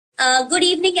Good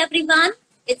evening, everyone.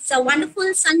 It's a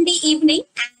wonderful Sunday evening,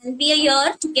 and we are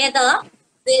here together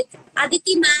with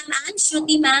Aditi ma'am and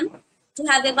Shruti ma'am to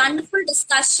have a wonderful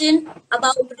discussion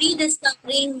about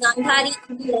rediscovering Gandhari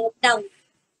in the lockdown.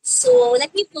 So,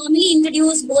 let me formally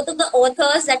introduce both of the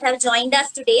authors that have joined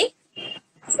us today.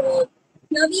 So,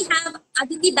 here we have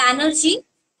Aditi Banerjee.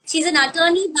 She's an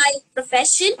attorney by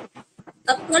profession,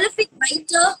 a prolific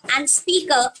writer and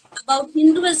speaker about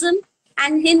Hinduism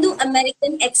and Hindu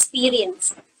American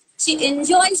experience. She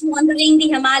enjoys wandering the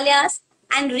Himalayas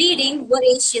and reading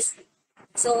voraciously.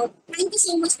 So, thank you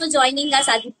so much for joining us,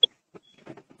 Aditi.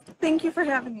 Thank you for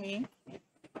having me.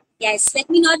 Yes,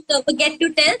 let me not forget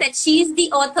to tell that she is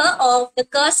the author of The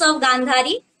Curse of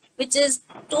Gandhari, which is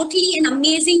totally an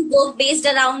amazing book based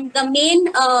around the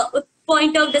main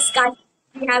point of discussion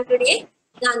we have today,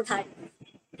 Gandhari.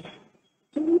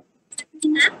 Thank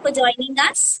you, ma'am, for joining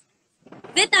us.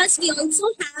 With us, we also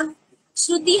have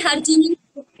Shruti Harjini.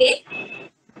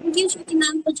 Thank you, Shruti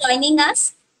ma'am, for joining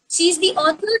us. She's the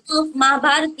author of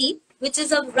Mahabharatee, which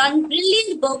is a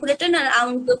brilliant book written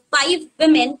around the 5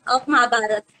 women of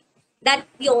Mahabharata that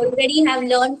we already have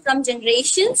learned from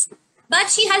generations, but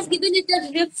she has given it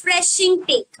a refreshing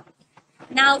take.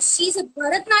 Now, she's a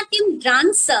Bharatanatyam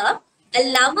dancer,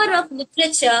 a lover of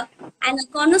literature, and a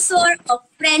connoisseur of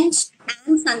French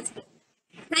and Sanskrit.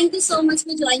 Thank you so much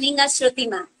for joining us, Shruti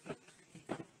ma'am.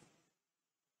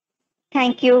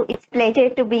 Thank you. It's a pleasure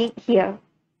to be here.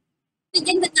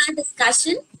 Begin with our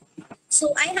discussion.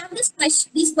 So I have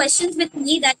these questions with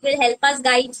me that will help us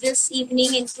guide this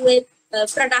evening into a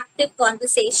productive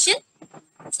conversation.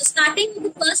 So starting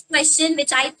with the first question,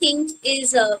 which I think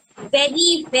is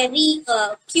very, very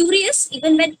curious,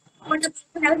 even when I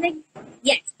was like,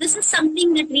 yes, this is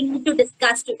something that we need to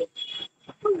discuss today.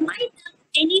 So why does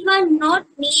anyone not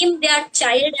name their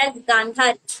child as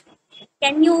Gandhari?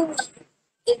 Can you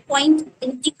point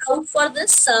anything out for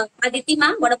this, Aditi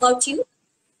ma'am? What about you?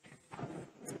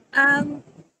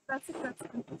 That's an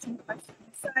interesting question.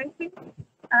 So I think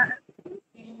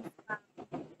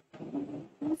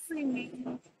mostly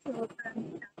making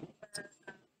children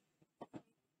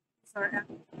after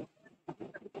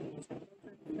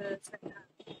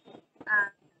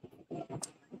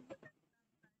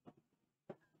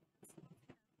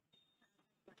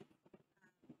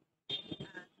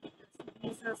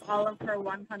loses all of her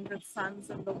 100 sons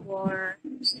in the war.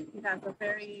 She has a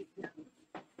very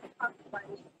tough life.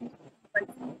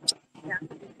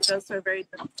 Those are very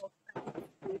difficult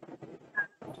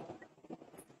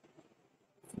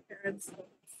parents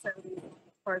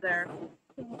for their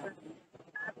children.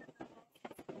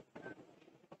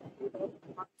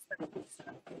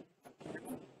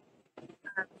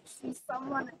 She's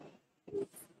someone who's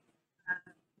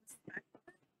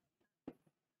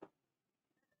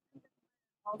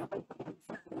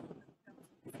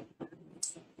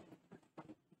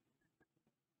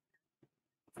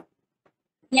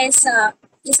Yes,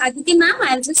 yes, Aditi ma'am,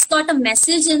 I've just got a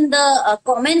message in the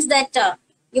comments that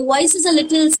your voice is a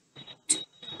little.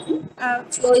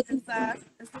 So is this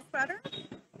better?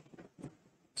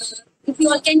 If you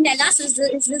all can tell us, is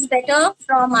this better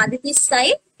from Aditi's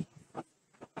side?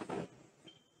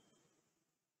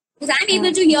 Because I'm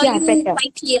able to hear you better.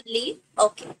 quite clearly.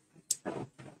 Okay.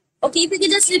 Okay, if you could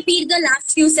just repeat the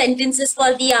last few sentences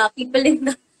for the people in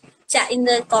the chat, in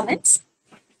the comments.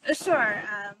 Sure.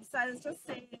 So I was just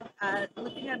saying,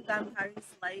 looking at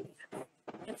Gandhari's life,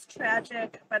 it's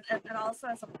tragic, but and also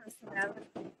as a personality,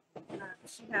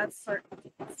 she has certain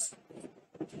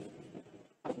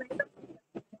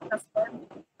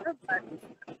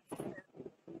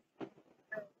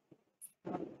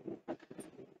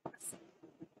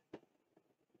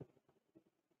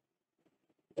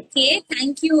Okay,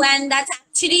 thank you. And that's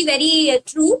actually very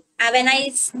true. When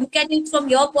I look at it from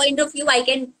your point of view, I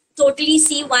can totally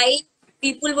see why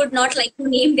people would not like to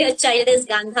name their child as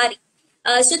Gandhari.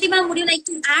 Shruti ma'am, would you like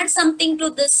to add something to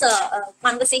this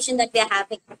conversation that we are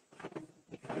having?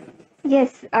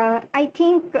 Yes, I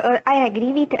think I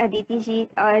agree with Aditi ji.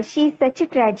 She's such a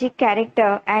tragic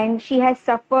character and she has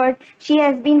suffered. She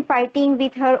has been fighting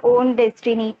with her own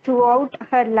destiny throughout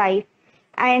her life.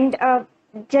 And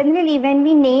generally, when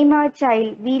we name our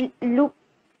child, we look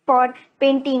for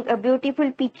painting a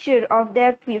beautiful picture of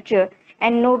their future.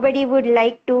 And nobody would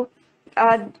like to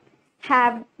uh,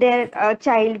 have their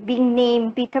child being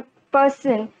named with a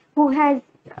person who has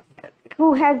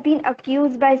been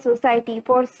accused by society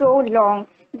for so long,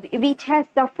 which has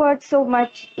suffered so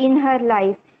much in her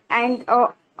life. And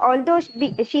although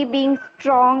she being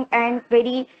strong and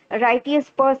very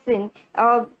righteous person,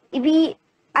 I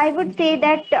would say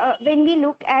that when we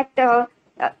look at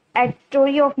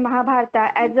story of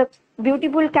Mahabharata as a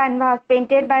beautiful canvas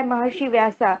painted by Maharshi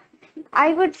Vyasa.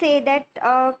 I would say that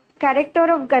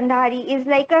character of Gandhari is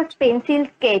like a pencil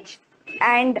sketch,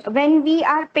 and when we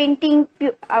are painting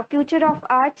a future of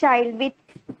our child with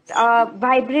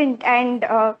vibrant and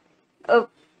uh,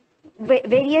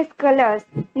 various colors,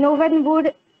 no one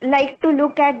would like to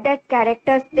look at that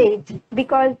character stage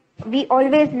because we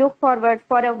always look forward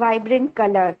for a vibrant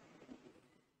color.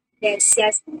 Yes,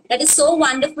 yes. That is so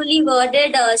wonderfully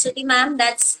worded, Shruti ma'am.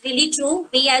 That's really true.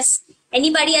 We as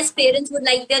anybody as parents would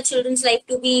like their children's life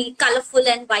to be colorful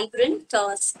and vibrant.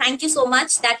 Thank you so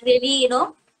much. That really,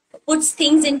 puts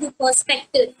things into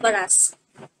perspective for us.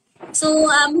 So,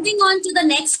 moving on to the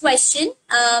next question.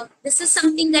 This is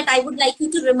something that I would like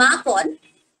you to remark on.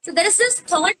 So, there is this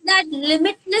thought that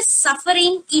limitless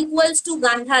suffering equals to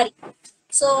Gandhari.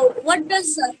 So, what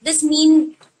does this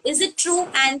mean? Is it true,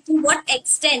 and to what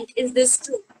extent is this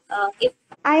true? If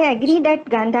I agree that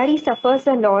Gandhari suffers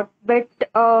a lot, but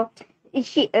as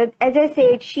I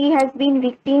said, she has been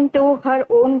victim to her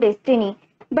own destiny.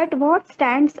 But what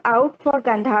stands out for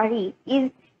Gandhari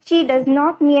is she does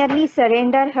not merely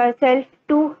surrender herself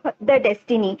to the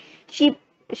destiny. She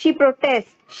she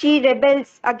protests, she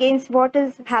rebels against what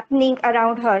is happening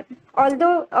around her.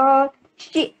 Although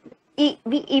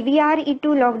we are into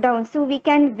lockdown, so we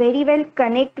can very well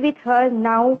connect with her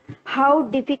now. How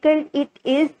difficult it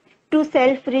is to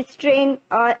self restrain,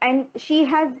 and she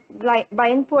has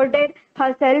blindfolded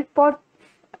herself for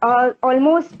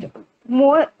almost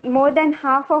more than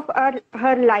half of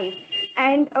her life,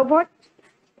 and what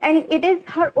and it is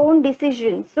her own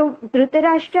decision. So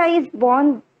Dhritarashtra is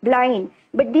born blind,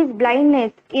 but this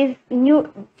blindness is new.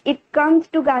 It comes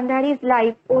to Gandhari's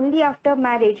life only after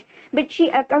marriage, but she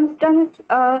accustoms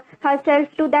herself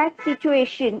to that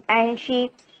situation, and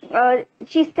she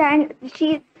stand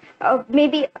she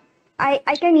maybe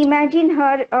I can imagine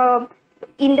her.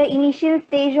 In the initial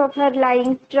stage of her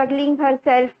life, struggling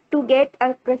herself to get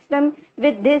accustomed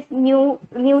with this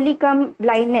newly come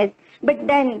blindness. But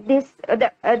then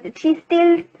she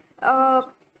still uh,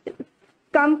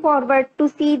 come forward to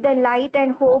see the light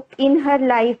and hope in her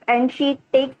life, and she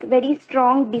takes very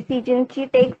strong decisions. She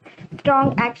takes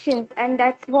strong actions, and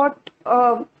that's what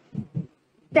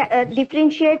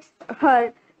differentiates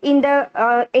her in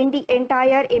the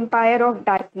entire empire of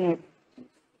darkness.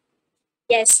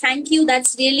 yes, thank you.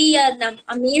 That's really an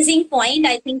amazing point.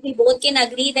 I think we both can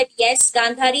agree that yes,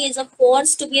 Gandhari is a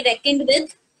force to be reckoned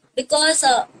with because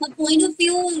her point of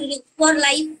view for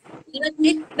life,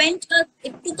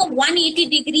 it took a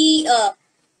 180-degree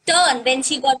turn when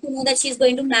she got to know that she's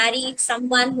going to marry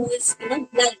someone who is, blind.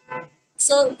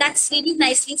 So that's really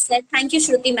nicely said. Thank you,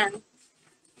 Shruti ma'am.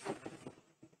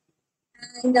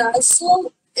 And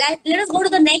so let us go to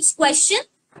the next question.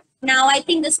 Now, I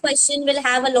think this question will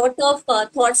have a lot of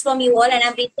thoughts from you all, and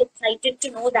I'm really excited to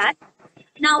know that.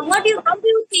 Now, how do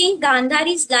you think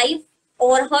Gandhari's life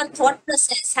or her thought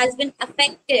process has been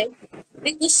affected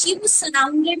because she was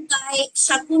surrounded by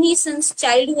Shakuni since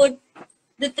childhood,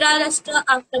 Dhritarashtra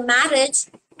after marriage,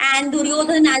 and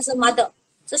Duryodhan as a mother.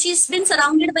 So she's been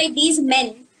surrounded by these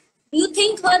men. Do you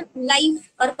think her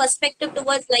life or perspective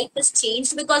towards life has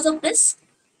changed because of this?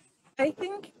 I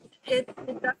think it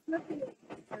definitely is.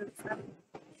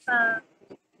 Uh,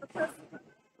 because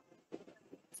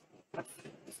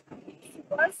she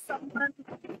was someone who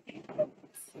was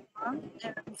strong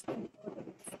and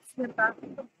she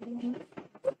adopted the being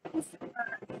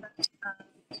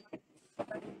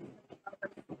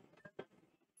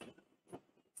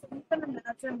so you can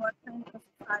imagine what kind of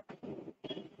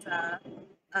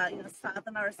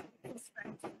sadhana or spiritual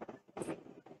strength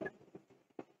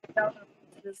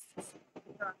is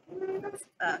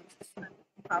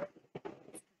power.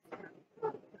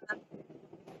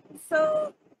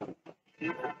 So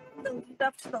the lead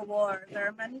up to the war, there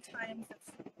are many times that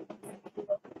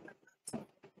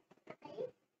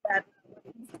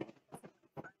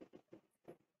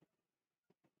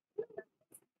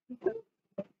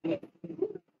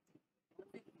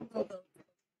so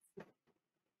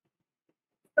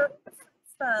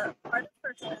the part of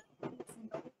her strategy is to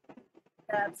know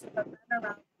that the men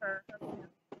around her,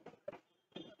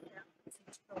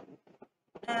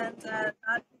 and not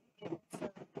being able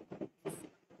to.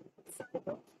 So I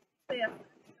don't say in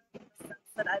the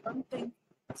sense that I don't think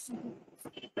she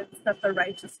believes that the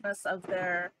righteousness of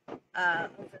their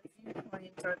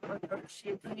viewpoint or she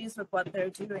agrees with what they're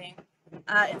doing.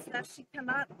 It's that she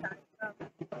cannot guide them.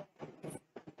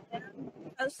 And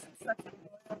because she's such a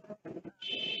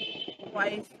loyal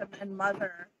wife and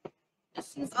mother,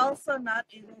 she's also not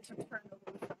able to turn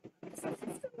away from them. So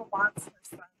she still wants her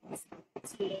sons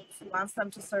she wants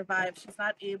them to survive. She's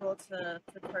not able to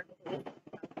turn away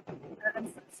from them.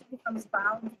 becomes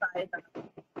bound by them.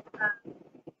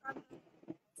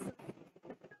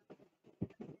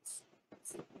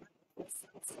 It's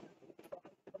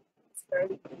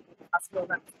very possible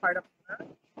that's part of her.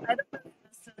 I don't know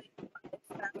necessarily why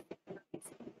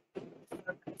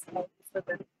that's always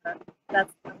within her.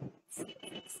 That's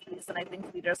and I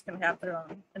think readers can have their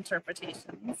own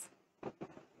interpretations.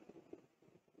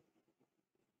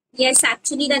 Yes,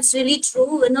 actually, that's really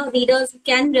true. Readers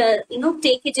can,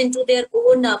 take it into their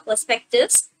own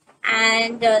perspectives.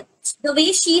 And the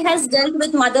way she has dealt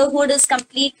with motherhood is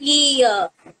completely the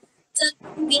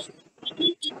way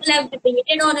many people have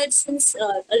debated on it since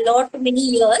many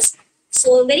years.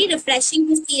 So very refreshing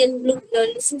to see and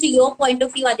listen to your point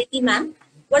of view, Aditi ma'am.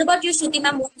 What about you, Shruti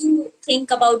ma'am? What do you think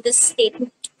about this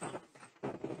statement?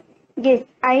 Yes,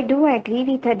 I do agree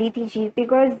with Aditi ji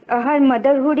because her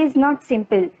motherhood is not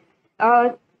simple.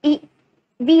 Uh, e-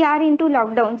 we are into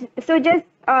lockdowns, so just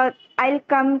I'll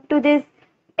come to this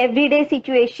everyday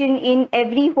situation in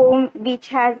every home which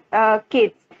has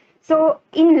kids. So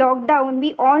in lockdown,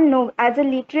 we all know, as a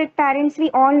literate parents, we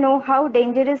all know how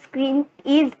dangerous screen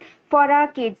is for our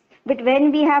kids. But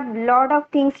when we have lot of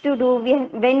things to do,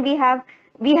 when we have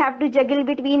to juggle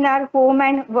between our home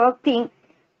and work thing,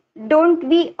 don't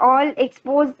we all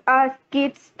expose our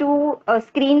kids to a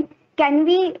screen? Can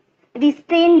we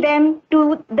restrain them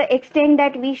to the extent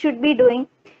that we should be doing?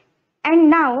 And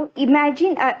now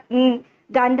imagine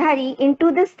Gandhari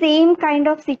into the same kind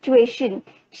of situation.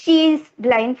 She is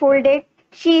blindfolded.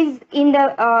 She is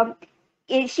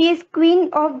queen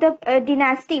of the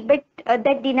dynasty, but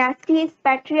that dynasty is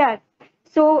patriarch.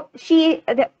 So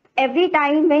every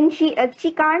time when she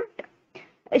can't,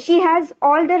 she has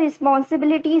all the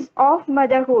responsibilities of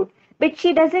motherhood, but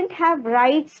she doesn't have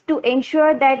rights to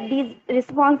ensure that these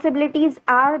responsibilities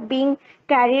are being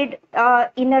carried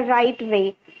in a right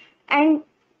way. And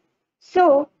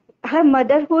so her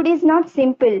motherhood is not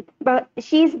simple, but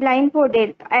she is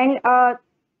blindfolded, and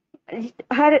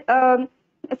her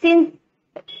since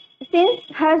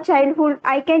her childhood,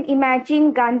 I can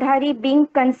imagine Gandhari being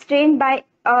constrained by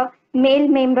a male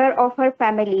member of her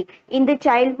family. In the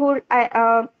childhood,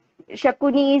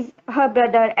 Shakuni is her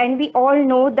brother, and we all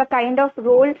know the kind of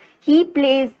role he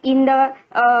plays in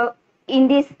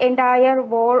this entire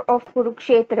war of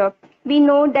Kurukshetra. We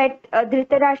know that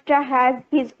Dhritarashtra has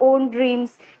his own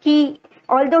dreams.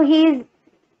 Although he is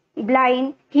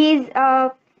blind, he's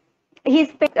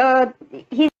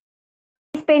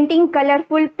painting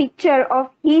colorful picture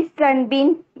of his son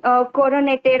being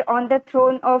coronated on the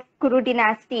throne of Kuru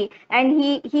dynasty, and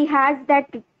he has that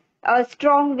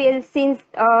strong will since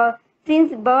uh,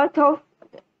 birth of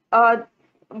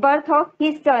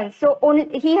his son. So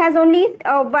he has only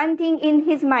one thing in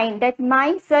his mind, that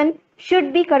my son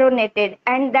should be coronated,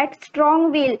 and that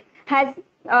strong will has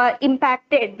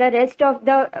impacted the rest of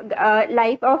the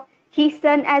life of his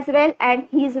son as well, and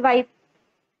his wife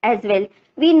as well.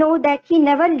 We know that he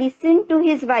never listened to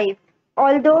his wife,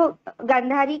 although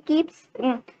Gandhari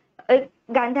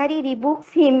rebukes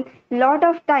him lot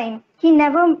of time. He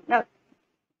never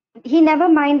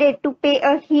minded to pay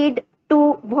a heed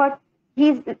to what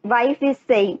his wife is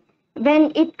saying.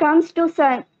 When it comes to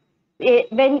son,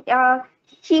 when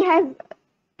she has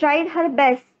tried her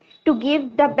best to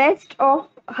give the best of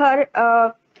her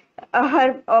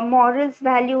morals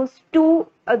values to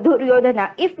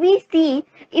Duryodhana. If we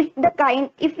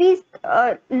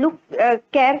look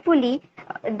carefully,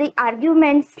 the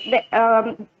arguments that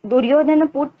Duryodhana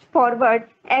puts forward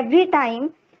every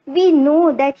time, we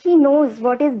know that he knows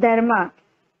what is dharma,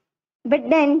 but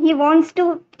then he wants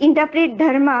to interpret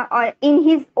dharma in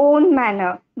his own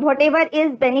manner. Whatever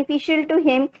is beneficial to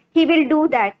him, he will do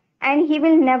that, and he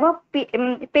will never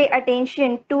pay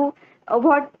attention to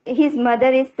what his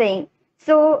mother is saying.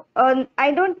 So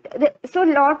I don't. So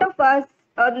lot of us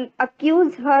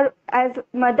accuse her as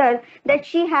mother that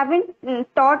she haven't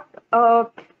taught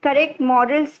correct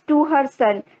morals to her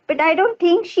son. But I don't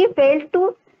think she failed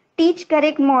to teach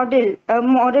correct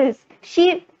morals.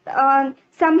 She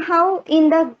somehow in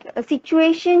the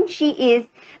situation she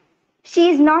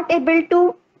is not able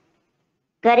to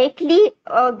correctly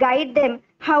guide them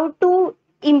how to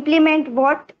implement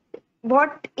what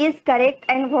is correct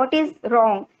and what is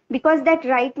wrong, because that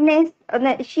rightness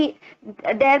she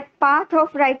their path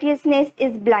of righteousness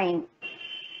is blind,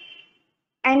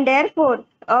 and therefore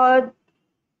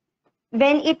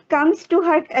when it comes to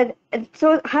her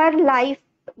so her life,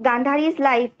 Gandhari's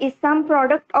life is some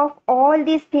product of all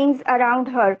these things around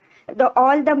her,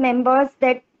 all the members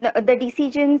that the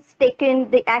decisions taken,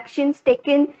 the actions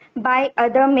taken by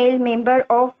other male member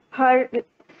of her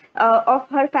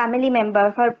family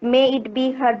member, her, may it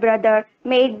be her brother,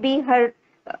 may it be her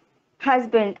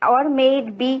husband, or may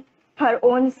it be her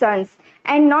own sons,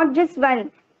 and not just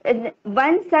one.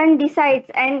 One son decides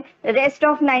and rest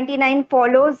of 99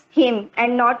 follows him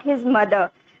and not his mother,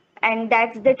 and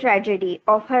that's the tragedy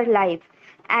of her life.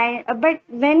 And but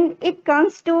when it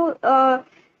comes to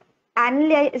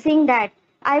analyzing that,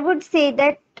 I would say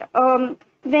that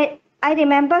I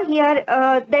remember here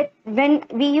that when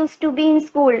we used to be in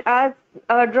school, our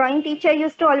drawing teacher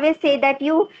used to always say that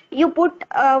you put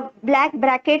a black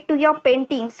bracket to your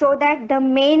painting so that the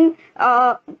main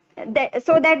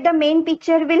so that the main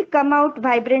picture will come out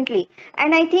vibrantly.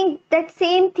 And I think that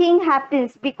same thing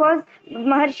happens because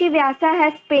Maharshi Vyasa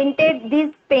has painted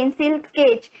this pencil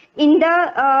sketch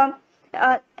uh,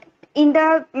 in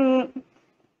the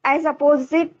as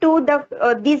opposite to the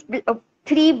these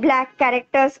three black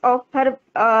characters of her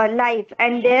life,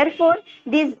 and therefore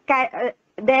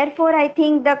I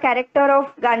think the character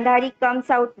of Gandhari comes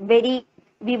out very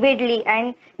vividly,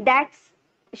 and that's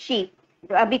she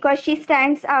because she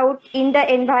stands out in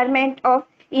the environment of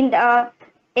in the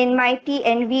enmity,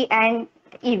 envy, and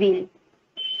evil.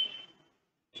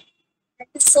 That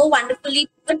is so wonderfully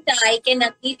put. I can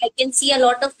agree. I can see a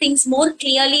lot of things more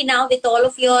clearly now with all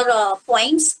of your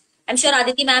points. I'm sure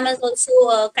Aditi ma'am has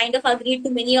also kind of agreed to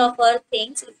many of her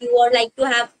things. If you like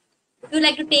to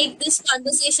take this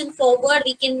conversation forward,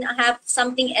 we can have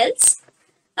something else.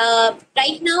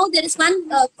 Right now, there is one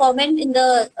comment in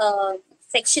the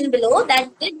section below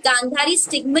that did Gandhari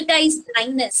stigmatize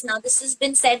blindness? Now, this has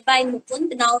been said by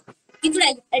Mukund. Now, we could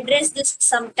address this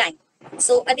sometime.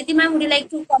 So, Aditi ma'am, would you like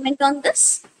to comment on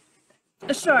this?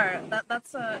 Sure,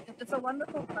 it's a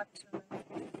wonderful question.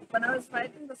 When I was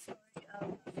writing the story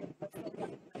of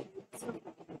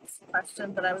this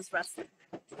question that I was wrestling.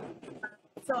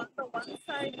 So on the one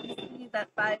side, you see that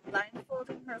by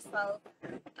blindfolding herself,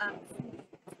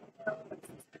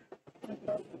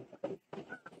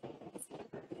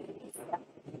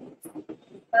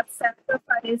 that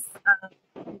sacrifice,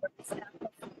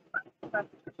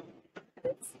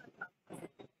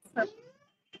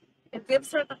 it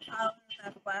gives her the power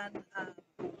that when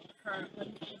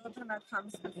Duryodhana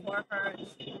comes before her and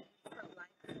she makes her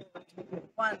blindfold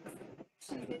once,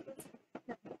 she's able to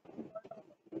get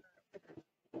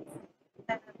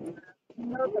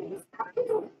and that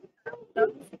this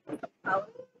the power.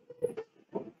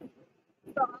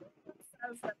 So all of this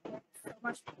says that there's so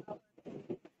much power in the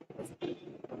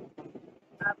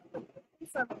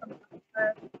difference of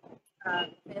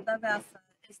the Vedavyasa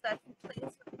is that he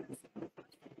plays with this.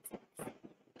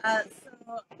 So on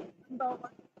the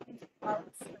one hand,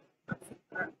 on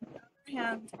the other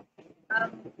hand,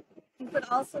 you could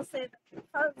also say that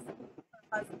because her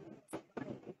husband was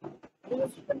blind, it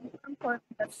was even more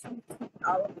important that she took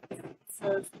all of her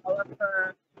senses, all of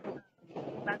her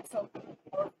mental,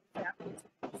 all of her faculties.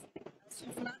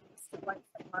 She's not just a wife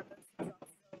and mother, she's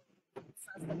also a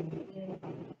sensitive being,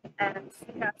 and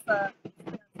she has a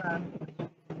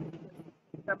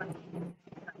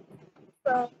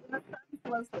so in a sense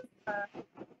was this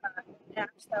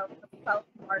match that felt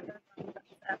harder than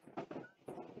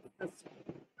this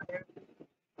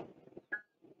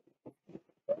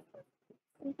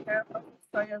terrible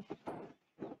story of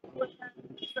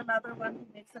it's another one who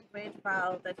makes a great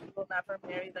vow that he will never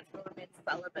marry, that he will remain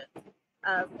celibate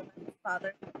from his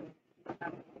father.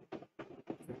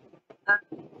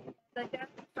 Again,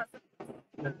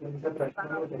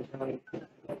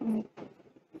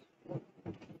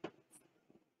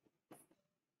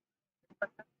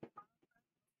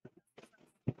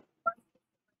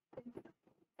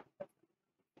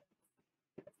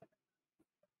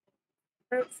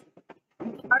 there's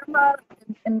karma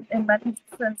in many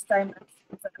different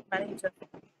dimensions and many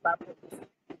different levels.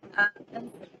 And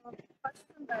so the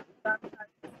question that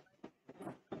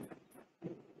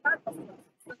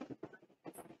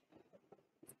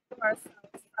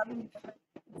ourselves, having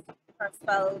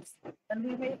ourselves, and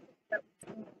we may think that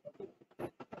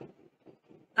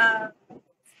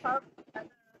it's probably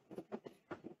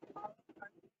all of our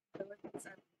abilities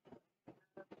and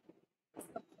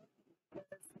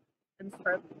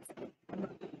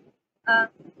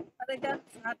but again,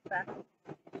 it's not bad.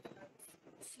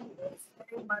 She is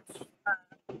very much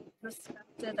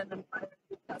respected and admired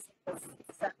because of this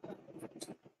sacrifice.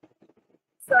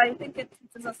 So I think it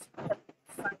teaches us to get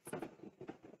science.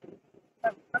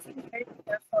 But we must be very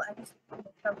careful and to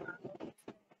make a vow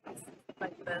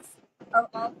like this. Of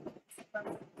all things,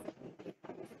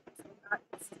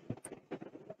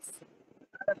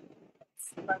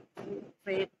 but to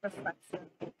create reflection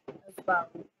as well.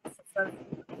 So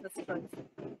this choice.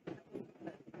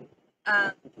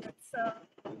 And so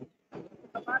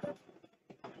a lot of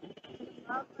it's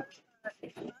not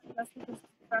just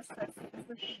because says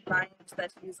physically blind,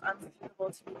 that he's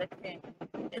unsuitable to be the king.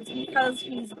 It's because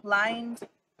he's blind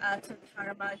to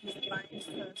karma, he's blind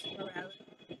to morality,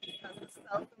 because of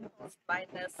self-imposed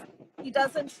blindness. He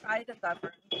doesn't try to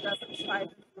govern, he doesn't try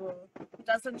to rule, he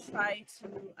doesn't try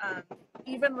to,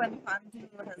 even when Pandu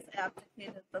has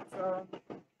abdicated the throne,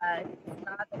 he's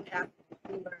not an active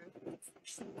ruler,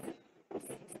 he's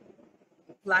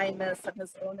blindness and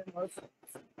his own emotions.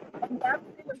 And that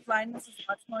kind of blindness is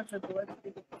much more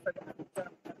debilitating for them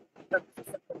than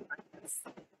physical blindness.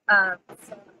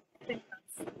 So I think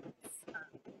that's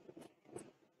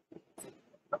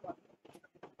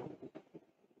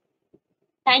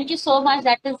Thank you so much.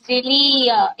 That is really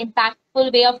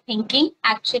impactful way of thinking,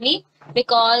 actually,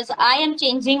 because I am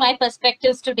changing my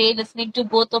perspectives today listening to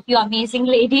both of you amazing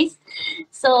ladies.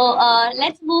 So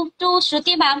let's move to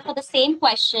Shruti ma'am for the same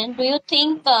question. Do you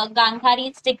think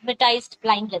Gandhari stigmatized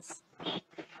blindness?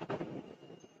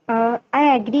 I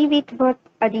agree with what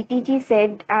Aditi ji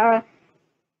said.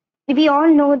 We all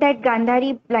know that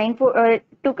Gandhari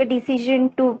took a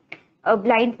decision to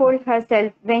blindfold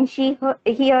herself when she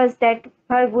hears that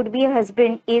her would-be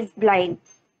husband is blind.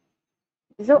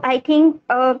 So I think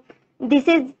this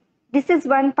is this is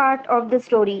one part of the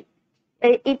story.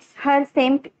 It's her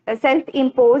same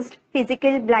self-imposed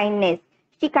physical blindness.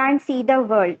 She can't see the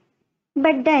world.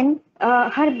 But then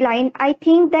I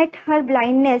think that her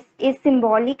blindness is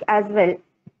symbolic as well.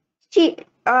 She,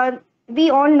 we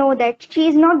all know that she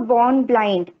is not born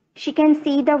blind. She can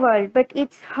see the world, but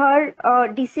it's her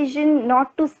decision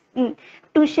not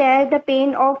to share the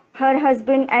pain of her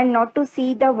husband and not to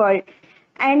see the world.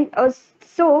 And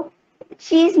so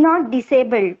she is not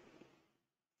disabled.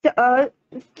 So,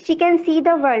 she can see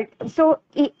the world. So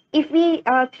if we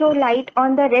throw light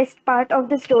on the rest part of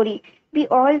the story, we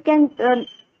all can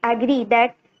agree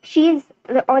that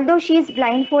although she is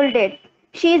blindfolded,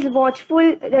 she is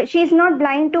watchful. She is not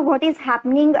blind to what is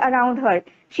happening around her.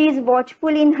 She is watchful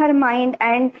in her mind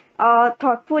and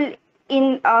thoughtful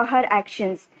in her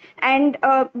actions. And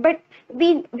but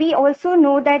we also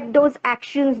know that those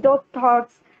actions, those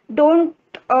thoughts, don't.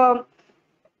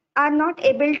 Are not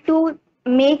able to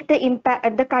make the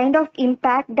impact, the kind of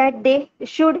impact that they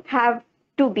should have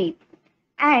to be.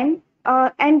 And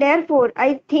therefore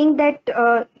I think that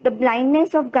the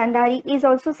blindness of Gandhari is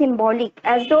also symbolic,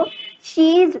 as though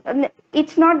she is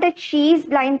it's not that she is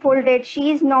blindfolded,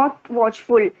 she is not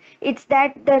watchful. It's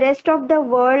that the rest of the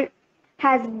world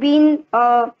has been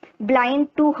blind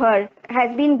to her,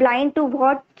 has been blind to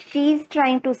what she's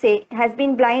trying to say, has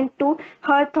been blind to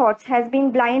her thoughts, has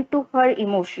been blind to her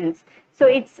emotions. So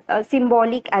it's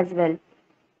symbolic as well.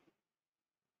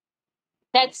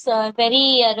 That's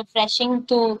very refreshing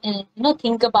to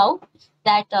think about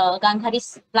that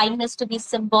Gandhari's blindness to be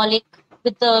symbolic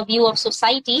with the view of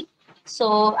society.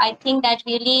 So I think that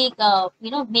really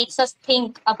makes us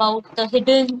think about the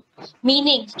hidden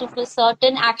meanings to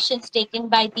certain actions taken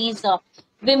by these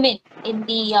women in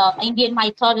the Indian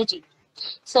mythology.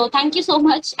 So thank you so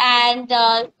much, and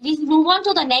we move on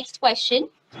to the next question,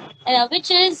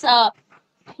 which is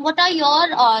what are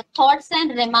your thoughts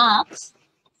and remarks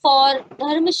for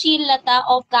Dharmashilata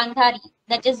of Gandhari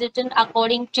that is written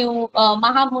according to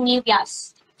Mahamuni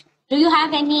Vyas? Do you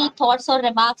have any thoughts or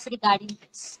remarks regarding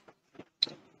this?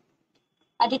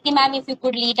 Aditi ma'am, if you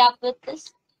could lead up with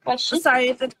this question. Sorry,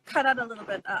 it cut out a little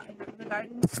bit.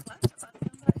 Regarding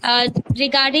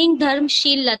regarding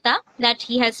Dharmshil Lata, that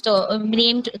he has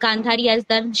named Gandhari as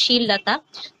Dharmshil Lata,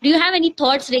 do you have any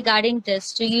thoughts regarding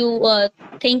this? Do you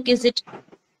think is it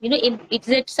is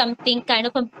it something kind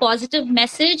of a positive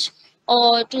message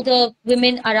or to the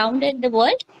women around in the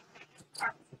world?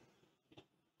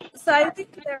 So I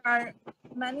think there are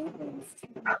many things to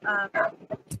learn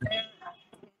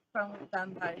from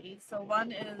Gandhari. So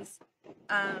one is,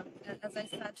 as I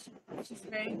said, she's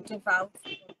very devout,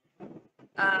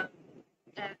 and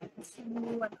she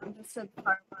knew and understood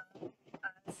karma.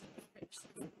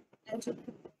 She's educated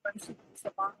when she was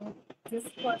along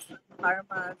discourse on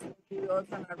karma to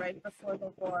Duryodhana right before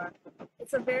the war.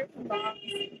 It's a very long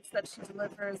speech that she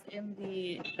delivers in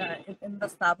the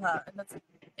Sabha, and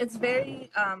it's very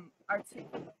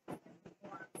articulate and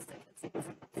nuanced. It's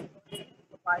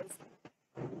wise.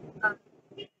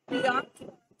 Beyond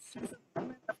that, she's a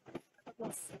woman of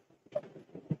incredible skill.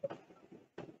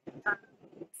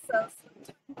 So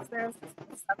sometimes there's this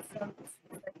perception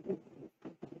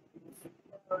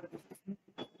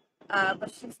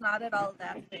but she's not at all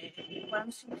that way.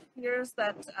 When she hears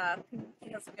that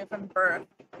Kunti has given birth,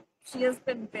 she has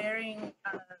been bearing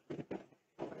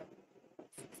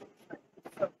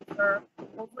for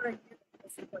over a year at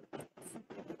this point.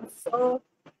 So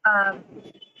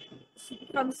she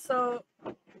becomes so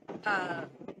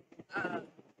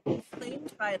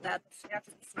inflamed by that, she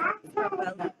actually strikes her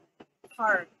belly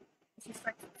hard. She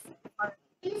strikes it so hard.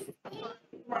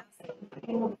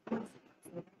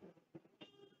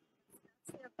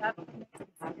 At that point,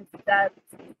 it's dead,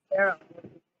 it's sterile.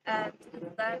 And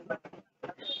then when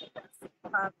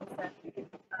they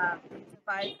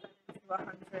divide that into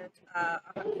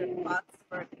 100 plots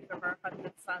for each of her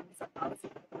 100 sons and daughters.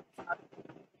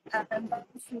 And then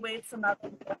she waits another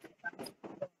year for them to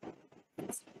go.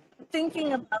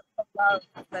 Thinking about the love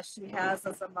that she has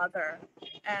as a mother,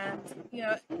 and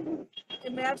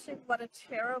imagining what a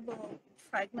terrible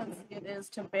pregnancy it is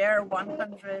to bear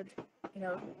 100,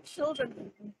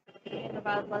 children.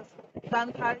 About was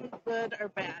Gandhari good or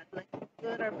bad? Like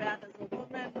good or bad as a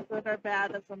woman, good or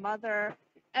bad as a mother?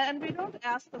 And we don't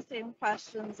ask the same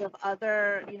questions of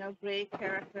other, great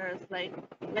characters like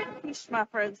Bhishma,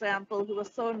 for example, who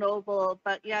was so noble,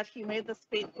 but yet he made this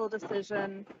fateful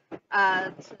decision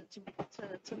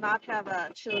to not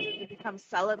have children, to become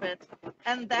celibate,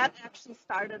 and that actually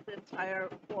started the entire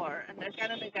war. And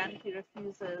again he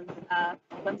refuses.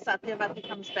 When Satyavati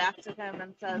comes back to him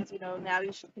and says, now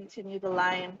you should continue the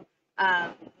line,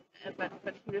 but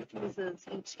he refuses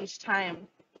each time.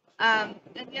 And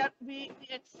yet we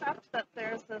accept that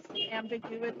there's this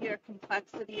ambiguity or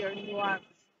complexity or nuance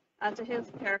to his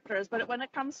characters. But when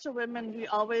it comes to women, we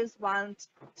always want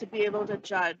to be able to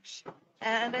judge.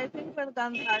 And I think with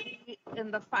Gandhari,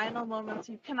 in the final moments,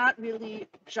 you cannot really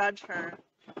judge her.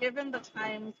 Given the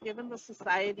times, given the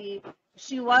society,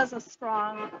 she was a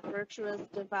strong, virtuous,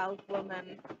 devout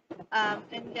woman.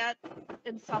 And yet,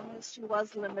 in some ways, she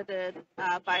was limited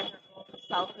by her own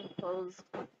self-imposed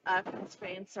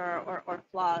constraints or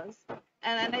flaws.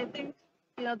 And I think,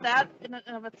 that in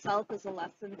and of itself is a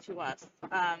lesson to us.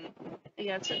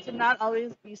 To not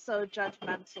always be so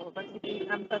judgmental, but to be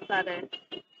empathetic,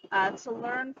 to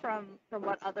learn from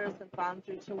what others have gone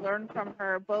through, to learn from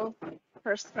her, both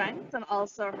her strengths and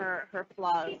also her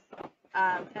flaws.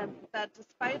 And that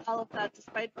despite all of that,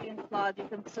 despite being flawed, you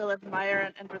can still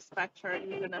admire and respect her,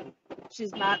 even if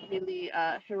she's not really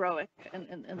heroic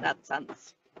in that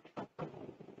sense.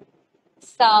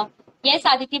 So, yes,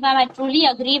 Aditi ma'am, I truly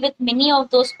agree with many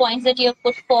of those points that you have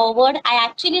put forward. I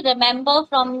actually remember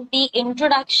from the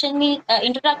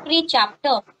introductory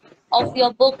chapter of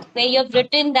your book where you have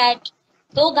written that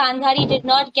though Gandhari did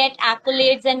not get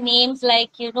accolades and names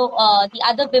like, the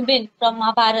other women from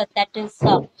Mahabharata, that is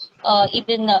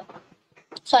even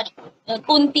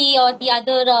Kunti or the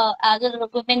other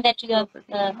women that you have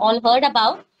all heard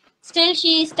about. Still,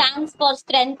 she stands for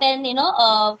strength and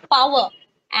power,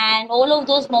 and all of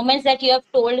those moments that you have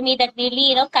told me that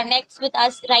really connects with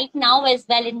us right now as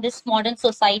well in this modern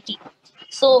society.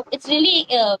 So it's really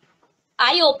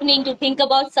eye-opening to think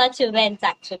about such events.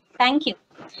 Actually, thank you.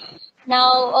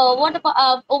 Now, what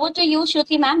about over to you,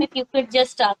 Shruti ma'am? If you could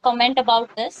just comment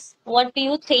about this, what do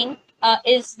you think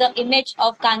is the image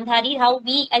of Gandhari? How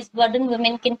we as modern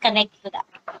women can connect with that?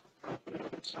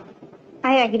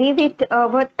 I agree with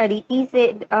what Aditi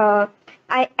said.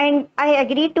 I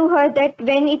agree to her that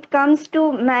when it comes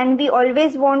to man, we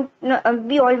always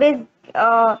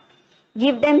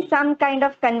give them some kind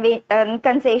of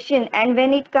concession, and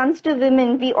when it comes to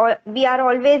women, we are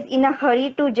always in a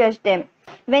hurry to judge them.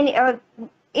 When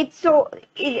it's so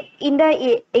in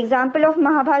the example of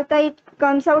Mahabharata, it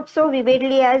comes out so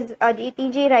vividly, as Aditi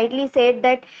ji rightly said,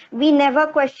 that we never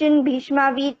question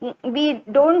Bhishma. We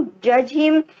don't judge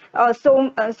him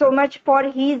so much for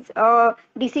his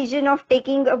decision of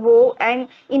taking a vow, and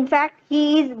in fact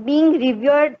he is being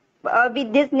revered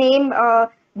with this name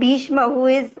Bhishma, who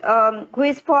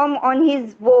is firm on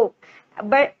his vow.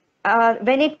 But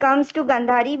when it comes to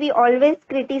Gandhari, we always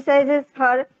criticizes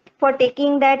her for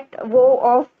taking that vow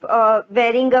of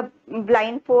wearing a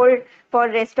blindfold for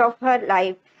rest of her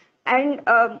life. And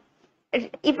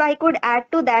if I could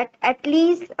add to that, at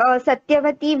least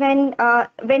Satyavati,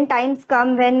 when times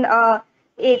come when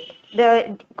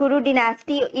the Kuru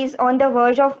dynasty is on the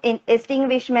verge of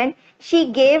extinguishment,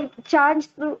 she gave charge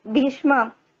to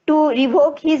Bhishma to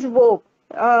revoke his vow.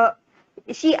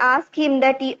 She asked him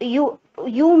that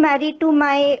you marry to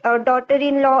my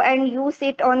daughter-in-law and you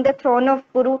sit on the throne of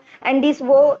Kuru, and this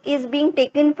vow is being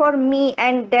taken for me,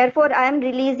 and therefore I am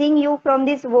releasing you from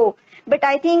this vow. But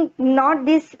I think not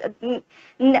this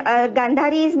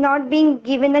Gandhari is not being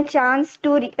given a chance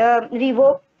to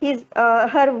revoke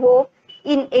her vow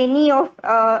in any of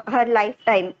her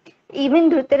lifetime.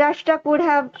 Even Dhritarashtra could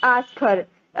have asked her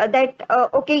that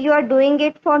okay, you are doing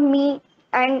it for me,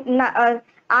 and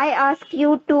I ask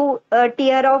you to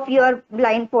tear off your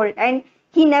blindfold, and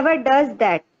he never does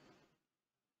that.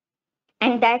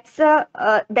 and that's a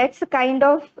kind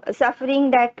of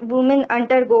suffering that woman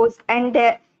undergoes, and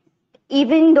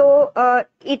even though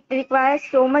it requires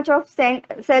so much of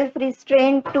self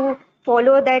restraint to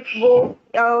follow that vow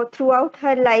throughout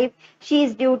her life, she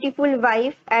is dutiful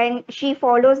wife and she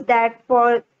follows that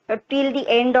for till the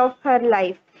end of her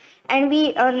life. And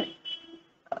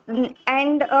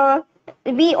and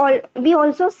we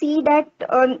also see that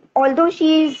although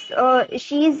she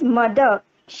is mother,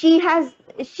 she has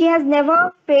she has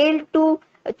never failed to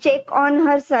check on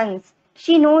her sons.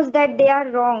 She knows that they are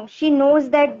wrong, she knows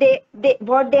that they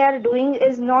what they are doing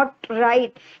is not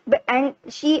right, and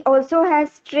she also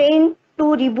has trained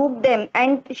to rebuke them,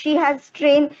 and she has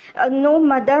trained no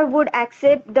mother would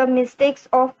accept the mistakes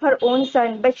of her own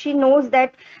son, but she knows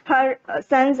that her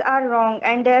sons are wrong,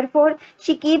 and therefore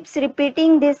she keeps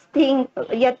repeating this thing,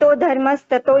 yato dharmas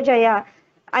tato jaya.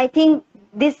 I think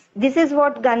this is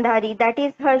what Gandhari, that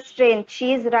is her strength.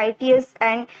 She is righteous,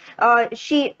 and uh,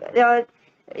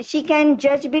 she can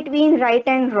judge between right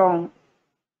and wrong.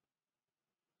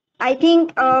 I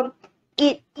think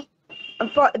it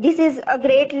this is a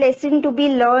great lesson to be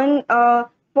learned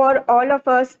for all of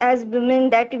us as women,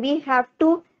 that we have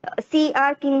to see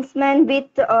our kinsman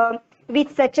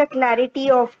with such a clarity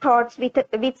of thoughts,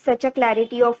 with such a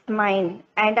clarity of mind.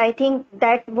 And I think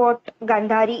that what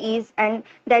Gandhari is, and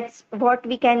that's what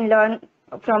we can learn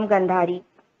from Gandhari.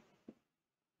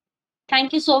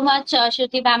 Thank you so much,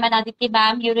 Shruti ma'am and Aditi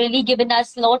ma'am. You really given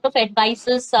us a lot of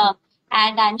advices,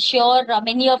 and I'm sure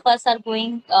many of us are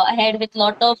going ahead with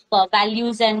lot of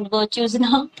values and virtues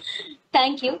now.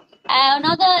 Thank you.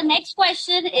 Now the next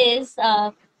question is,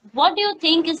 what do you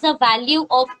think is the value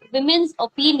of women's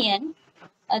opinion?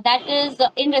 That is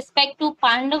in respect to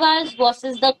Pandavas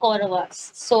versus the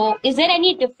Kauravas. So, is there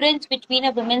any difference between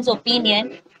a woman's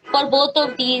opinion for both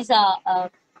of these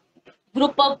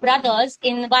group of brothers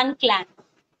in one clan?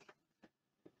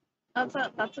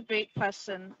 That's a great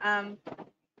question.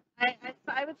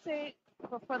 I would say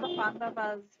for the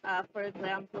Pandavas, for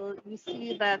example, you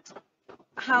see that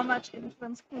how much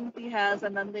influence Kunti has,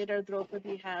 and then later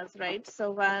Draupadi has, right?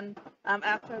 So when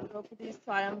after Draupadi's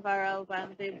Swayamvara,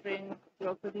 when they bring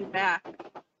Draupadi back,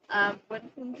 when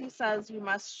Kunti says you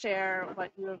must share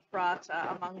what you have brought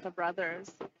among the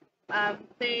brothers,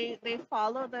 they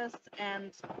follow this,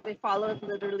 and they follow it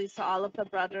literally. So all of the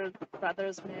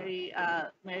brothers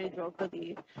marry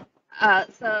Draupadi.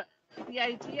 So the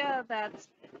idea that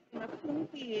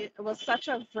Kunti was such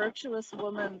a virtuous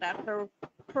woman, that her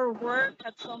word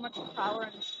had so much power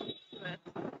and truth to it,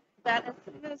 that as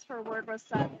soon as her word was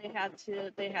said, they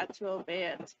had to obey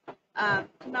it.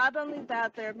 Not only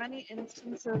that, there are many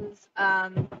instances.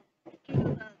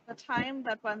 The time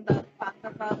that when the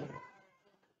Pandavas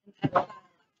in exile,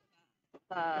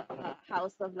 the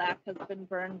house of Lac has been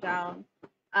burned down.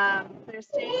 They're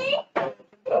staying.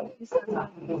 These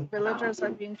villagers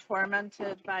are being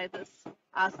tormented by this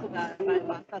asura, by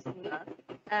Bakasura,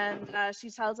 and she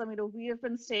tells them, we have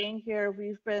been staying here.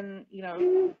 We've been,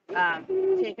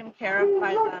 taken care of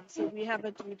by them. So we have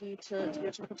a duty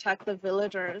to protect the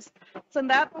villagers. So in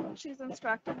that moment, she's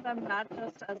instructing them not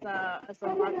just as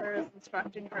a mother is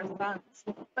instructing her sons,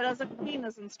 but as a queen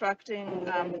is instructing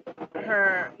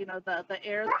her, the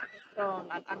heirs to the throne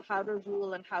on how to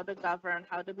rule and how to govern,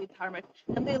 how to be dharmic,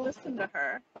 and they listen to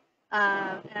her.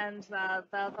 And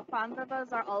the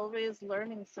Pandavas are always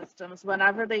learning systems.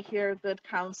 Whenever they hear good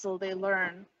counsel, they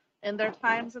learn. In their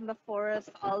times in the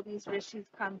forest, all these rishis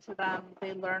come to them.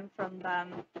 They learn from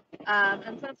them.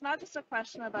 And so it's not just a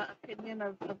question about opinion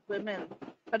of women,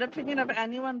 but opinion of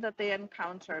anyone that they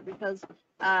encounter. Because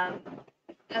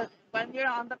when you're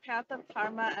on the path of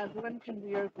dharma, everyone can be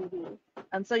your guru.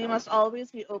 And so you must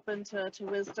always be open to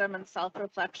wisdom and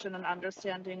self-reflection and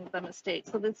understanding the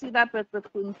mistakes. So they see that with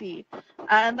Kunti.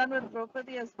 And then with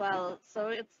Draupadi as well. So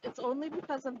it's only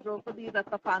because of Draupadi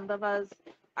that the Pandavas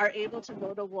are able to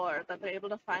go to war, that they're able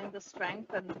to find the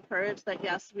strength and the courage that,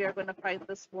 yes, we are going to fight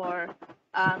this war,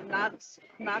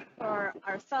 not for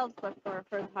ourselves, but for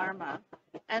dharma.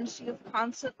 And she is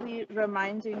constantly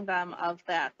reminding them of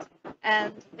that.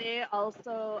 And they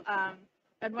also,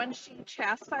 and when she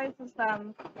chastises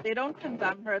them, they don't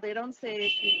condemn her. They don't say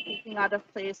she's speaking out of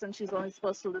place and she's only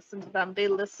supposed to listen to them. They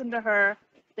listen to her.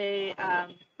 They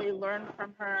learn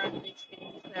from her, and they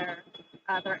change their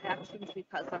actions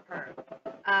because of her.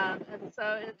 And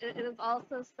so it is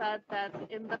also said that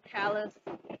in the palace,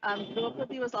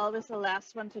 Draupadi was always the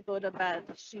last one to go to bed.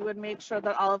 She would make sure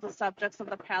that all of the subjects of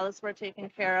the palace were taken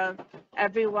care of.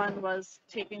 Everyone was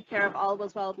taken care of. All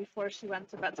was well before she went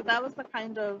to bed. So that was the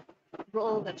kind of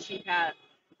role that she had.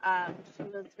 She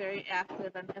was very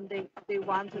active, and they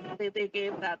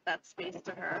gave that space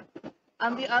to her.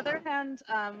 On the other hand,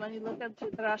 when you look at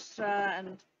Dhritarashtra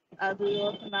and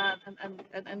Duryodhana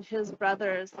and his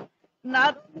brothers,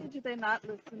 not only do they not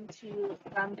listen to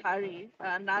Gandhari,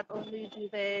 not only do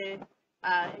they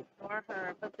ignore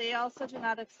her, but they also do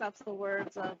not accept the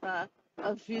words of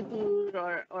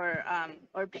Vidur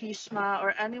or Bhishma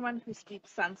or anyone who speaks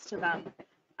sense to them.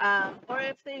 Or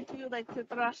if they do, like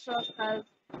Dhritarashtra says,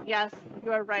 yes,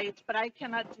 you are right, but I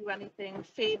cannot do anything.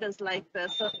 Fate is like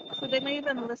this. So they may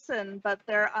even listen, but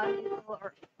they're unable,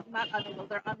 or not unable,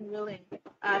 they're unwilling to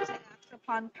act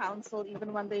upon counsel,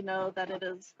 even when they know that it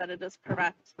is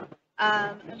correct.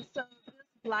 And so this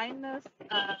blindness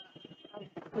of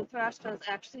Dhritarashtra is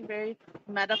actually very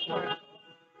metaphorical.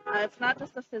 It's not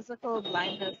just a physical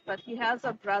blindness, but he has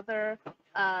a brother,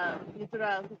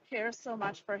 Vidura, who cares so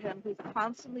much for him, who's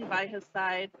constantly by his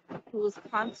side, who's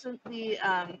constantly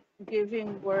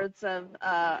giving words of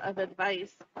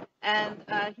advice, and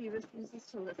he refuses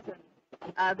to listen.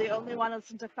 They only want to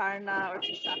listen to Karna or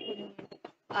to Shakuni,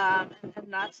 and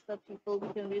not the people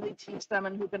who can really teach them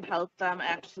and who can help them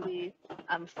actually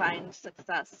find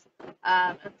success.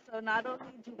 And so not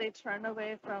only do they turn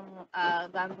away from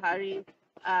Gandhari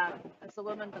as a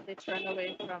woman, but they turn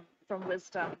away from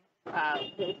wisdom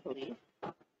willfully.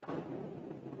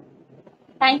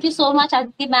 Thank you so much,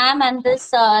 Aditi ma'am. And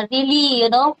this really,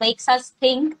 makes us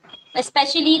think,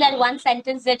 especially that one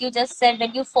sentence that you just said,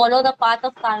 when you follow the path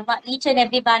of karma, each and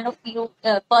every one of you,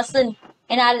 person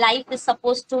in our life is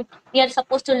we are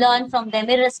supposed to learn from them,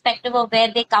 irrespective of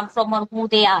where they come from or who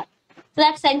they are. So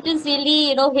that sentence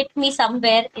really, hit me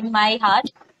somewhere in my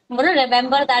heart. I'm going to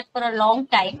remember that for a long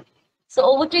time. So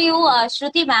over to you,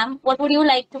 Shruti ma'am. What would you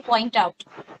like to point out?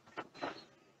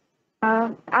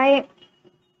 I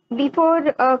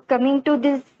Before coming to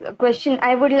this question,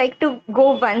 I would like to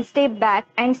go one step back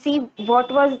and see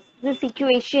what was the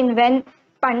situation when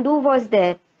Pandu was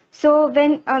there. So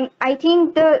when I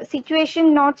think the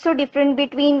situation not so different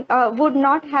between would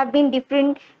not have been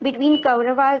different between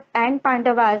Kauravas and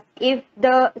Pandavas if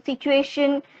the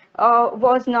situation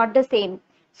was not the same.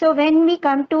 So when we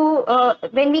come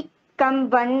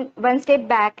one step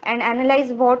back and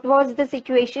analyze what was the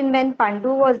situation when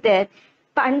Pandu was there,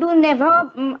 Pandu never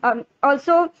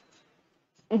also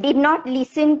did not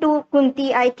listen to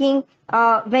Kunti, I think,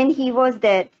 when he was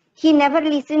there. He never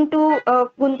listened to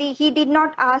Kunti. He did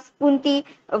not ask Kunti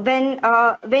when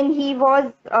he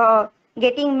was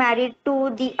getting married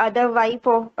to the other wife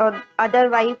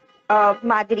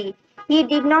Madri. He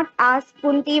did not ask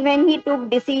Kunti when he took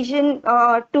decision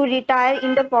to retire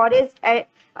in the forest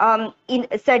in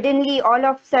suddenly, all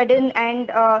of sudden, and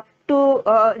to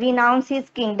renounce his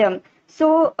kingdom.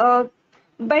 So.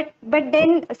 But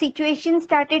then situation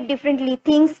started differently.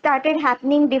 Things started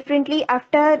happening differently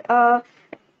after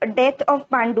death of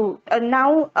Pandu.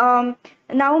 Now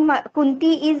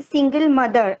Kunti is single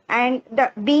mother, and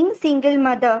being single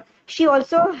mother, she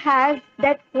also has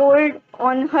that hold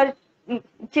on her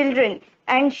children,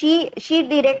 and she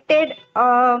directed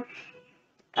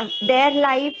their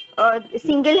life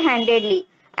single-handedly,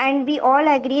 and we all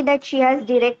agree that she has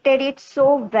directed it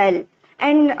so well.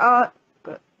 And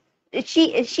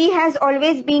she has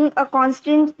always been a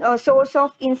constant source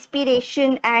of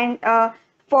inspiration and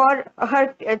for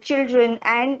her children,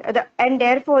 and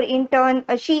therefore in turn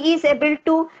she is able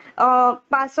to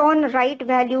pass on right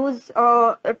values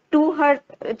to her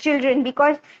children,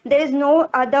 because there is no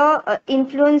other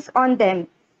influence on them.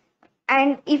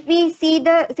 And if we see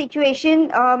the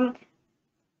situation,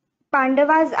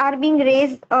 Pandavas are being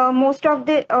raised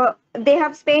they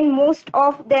have spent most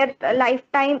of their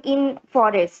lifetime in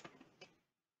forest.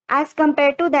 As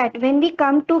compared to that, when we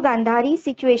come to Gandhari's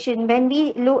situation, when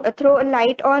we throw a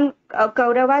light on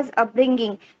Kaurava's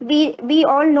upbringing, we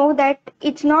all know that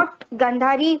it's not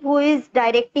Gandhari who is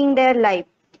directing their life.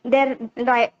 Their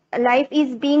life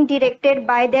is being directed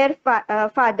by their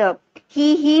father.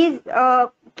 He is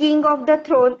king of the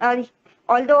throne,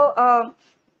 although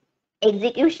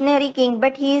executionary king,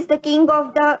 but he is the king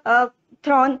of the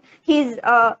throne. His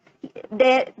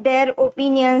their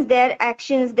opinions, their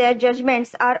actions, their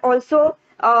judgments are also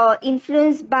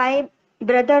influenced by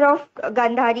brother of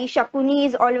Gandhari. Shakuni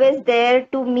is always there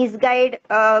to misguide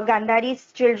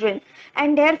Gandhari's children,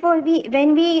 and therefore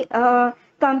when we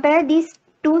compare these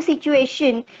two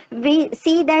situations, we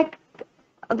see that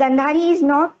Gandhari is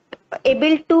not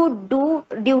able to do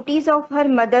duties of her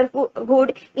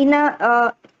motherhood in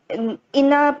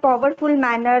a powerful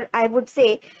manner, I would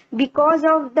say, because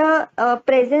of the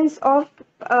presence of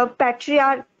uh,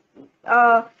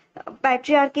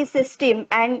 patriarchy system,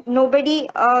 and nobody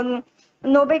I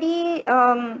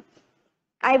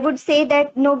would say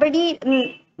that nobody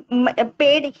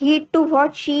paid heed to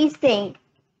what she is saying.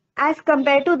 As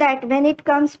compared to that, when it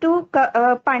comes to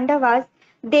Pandavas,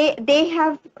 they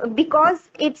have, because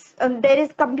it's there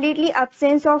is completely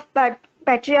absence of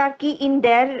patriarchy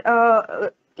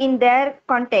in their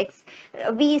context.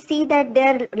 We see that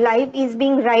their life is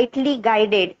being rightly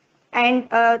guided and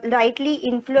rightly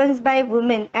influenced by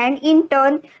women, and in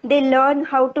turn they learn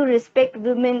how to respect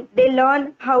women, they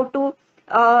learn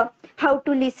uh, how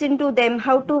to listen to them,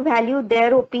 how to value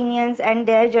their opinions and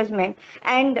their judgment.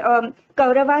 And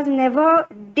Kauravas never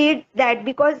did that,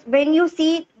 because when you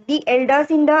see the elders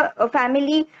in the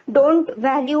family don't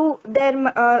value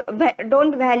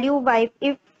don't value wife.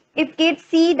 If kids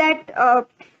see that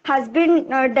husband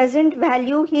doesn't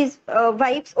value his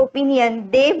wife's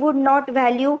opinion, they would not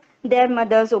value their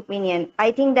mother's opinion.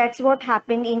 I think that's what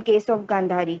happened in case of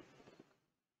Gandhari.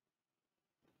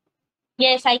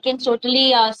 Yes, I can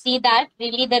totally see that.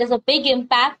 Really, there is a big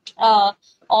impact on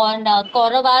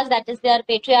Kauravas. That is their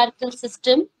patriarchal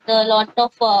system. The lot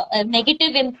of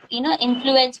negative,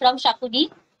 influence from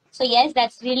Shakuni. So yes,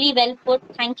 that's really well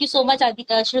put. Thank you so much,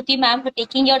 Shruti ma'am, for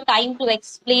taking your time to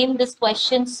explain this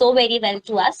question so very well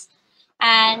to us.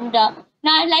 And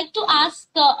now I'd like to ask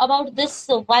about this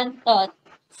one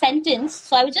sentence.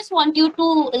 So I would just want you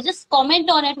to just comment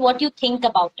on it, what you think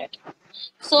about it.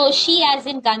 So she, as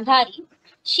in Gandhari,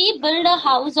 she built a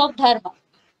house of dharma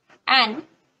and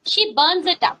she burns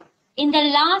it up in the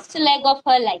last leg of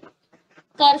her life,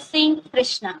 cursing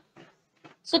Krishna.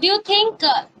 So do you think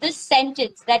this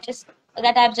sentence that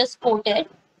I've just quoted,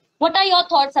 what are your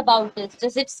thoughts about this?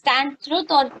 Does it stand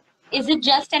truth, or is it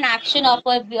just an action of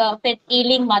a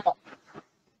ailing mother?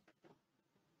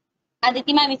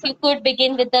 Aditi ma'am, if you could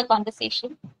begin with the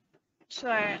conversation.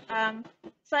 Sure.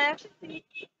 So I actually think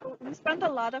we spent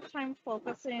a lot of time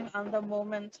focusing on the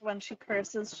moment when she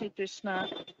curses Sri Krishna.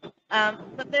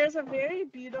 But there's a very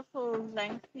beautiful,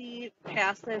 lengthy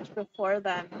passage before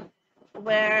then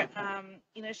where,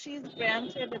 she's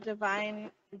granted a divine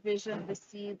vision to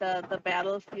see the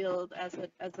battlefield as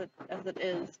it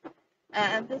is.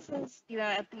 And this is,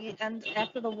 at the end,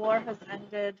 after the war has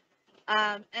ended,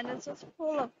 and it's just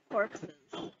full of corpses.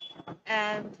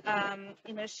 And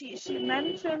she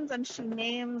mentions and she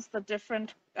names the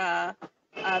different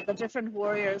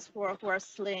warriors who are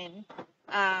slain,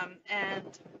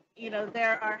 and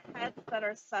there are heads that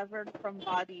are severed from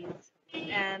bodies,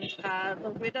 and the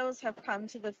widows have come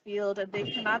to the field and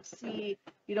they cannot see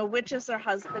which is their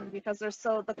husband, because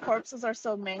the corpses are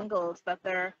so mangled that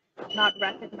they're not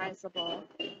recognizable.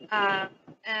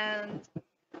 And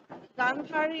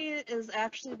Gandhari is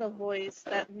actually the voice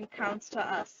that recounts to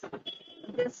us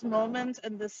this moment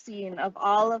and this scene of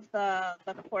all of the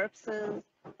corpses,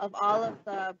 of all of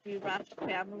the bereft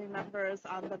family members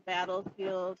on the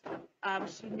battlefield.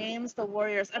 She names the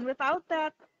warriors. And without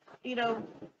that,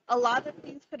 a lot of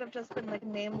these could have just been like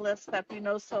nameless, that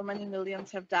so many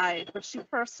millions have died. But she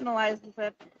personalizes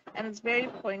it, and it's very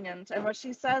poignant. And what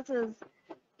she says is,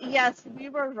 yes, we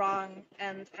were wrong,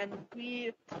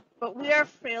 but we are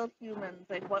frail humans.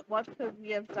 Like, what could we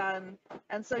have done?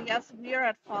 And so, yes, we are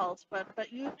at fault.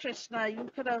 But you, Krishna, you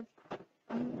could have.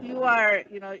 You are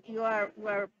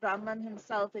Brahman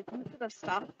himself. Like, you could have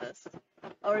stopped this,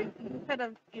 or you could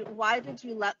have. Why did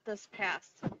you let this pass?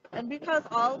 And because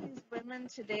all these women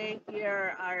today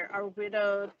here are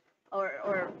widowed,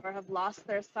 or have lost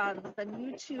their sons, then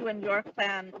you too and your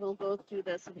clan will go through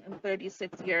this in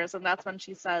 36 years. And that's when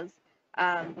she says,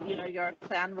 your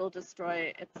clan will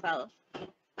destroy itself.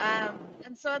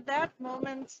 And so at that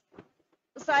moment,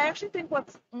 so I actually think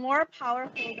what's more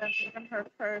powerful than even her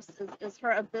curse is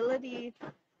her ability.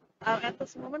 At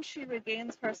this moment, she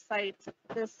regains her sight,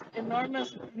 this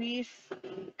enormous grief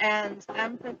and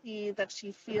empathy that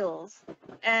she feels.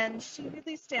 And she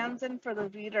really stands in for the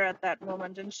reader at that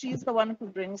moment, and she's the one who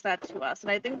brings that to us. And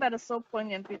I think that is so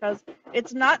poignant, because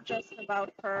it's not just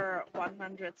about her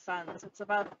 100 sons, it's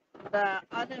about the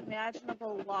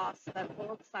unimaginable loss that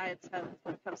both sides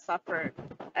have suffered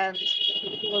and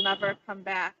will never come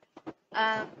back.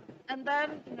 Um, and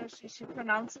then, she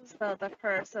pronounces the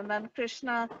curse, and then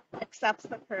Krishna accepts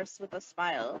the curse with a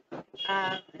smile,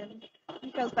 and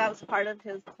because that was part of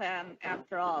his plan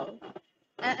after all.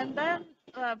 And then,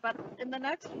 but in the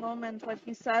next moment, what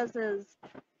he says is,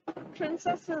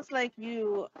 princesses like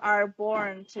you are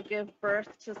born to give birth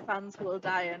to sons who will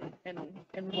die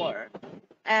in war.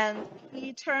 And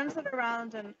he turns it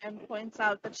around and points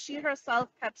out that she herself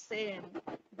kept saying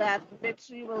that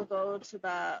victory will go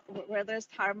to where there's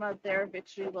dharma, there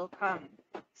victory will come.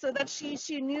 So that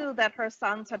she knew that her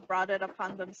sons had brought it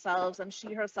upon themselves, and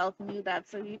she herself knew that.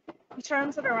 So he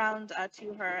turns it around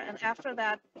to her, and after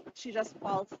that, she just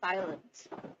falls silent.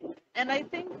 And I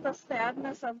think the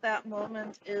sadness of that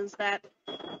moment is that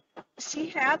she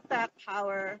had that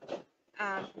power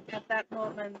at that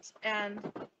moment,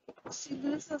 and she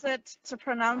loses it to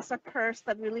pronounce a curse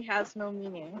that really has no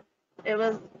meaning. It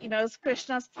was, it was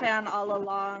Krishna's plan all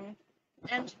along.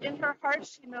 And in her heart,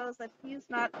 she knows that he's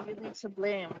not really to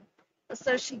blame.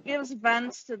 So she gives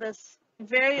vent to this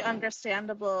very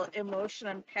understandable emotion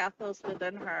and pathos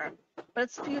within her, but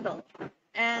it's futile.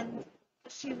 And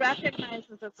she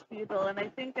recognizes it's futile. And I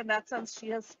think in that sense, she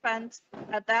has spent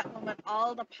at that moment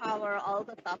all the power, all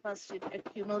the tapas she'd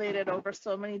accumulated over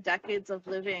so many decades of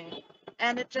living.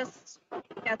 And it just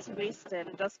gets wasted.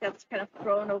 It just gets kind of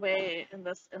thrown away in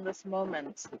this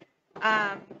moment.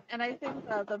 And I think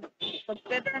the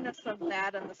bitterness of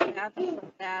that and the sadness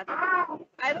of that,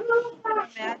 I don't know if you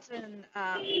can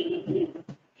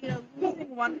imagine,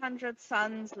 losing 100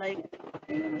 sons. Like,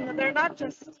 they're not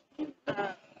just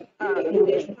a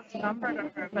baseless number to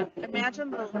her, but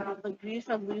imagine the grief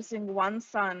of losing one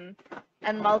son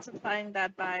and multiplying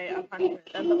that by 100.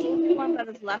 And the only one that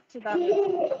is left to them is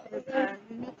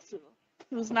Yumitsu,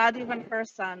 who's not even her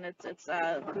son. It's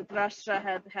Dhritarashtra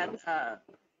had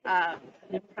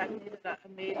impregnated a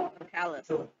maid in the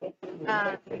palace.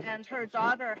 And her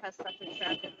daughter has such a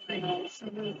tragic life. She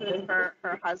loses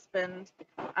her husband,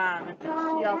 and she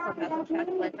also has a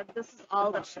tragic life. And this is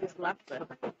all that she's left with.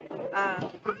 Uh,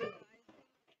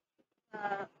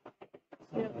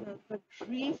 the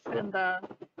grief and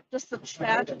just the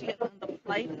tragedy and the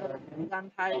plight of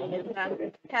Gandhari, and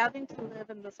then having to live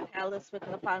in this palace with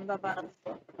the Pandavas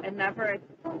and never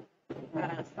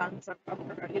sons of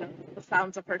her, the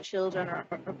sounds of her children or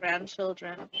her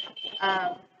grandchildren.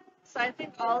 So I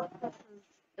think all of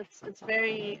this it's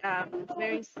very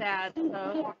sad.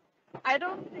 So I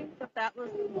don't think that was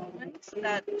the moment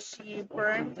that she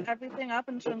burned everything up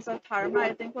in terms of karma.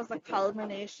 I think was a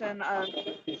culmination of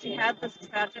she had this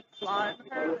tragic flaw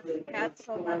in her that she had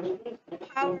so much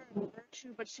power and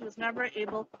virtue, but she was never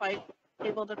quite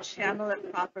able to channel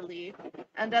it properly.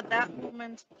 And at that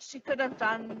moment, she could have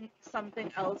done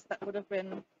something else that would have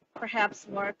been perhaps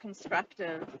more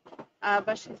constructive,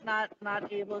 but she's not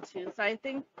able to. So I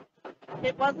think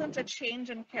it wasn't a change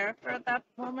in character at that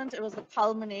moment. It was a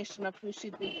culmination of who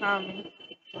she'd become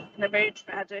in a very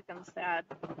tragic and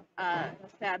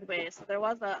sad way. So there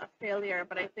was a failure,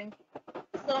 but I think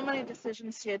so many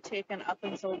decisions she had taken up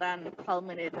until then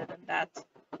culminated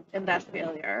in that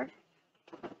failure.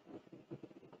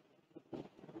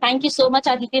 Thank you so much,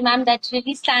 Aditi ma'am. That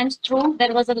really stands true.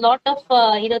 There was a lot of,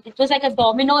 it was like a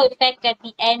domino effect at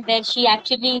the end where she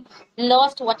actually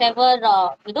lost whatever,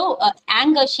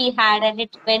 anger she had, and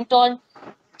it went on.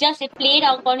 Just it played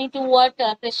according to what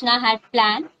Krishna had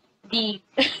planned. The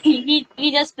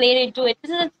he just played into it.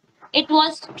 It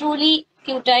was truly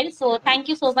futile. So thank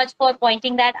you so much for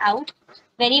pointing that out.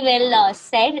 Very well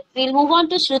said. We'll move on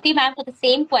to Shruti ma'am for the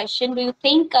same question. Do you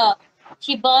think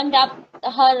she burned up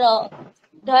her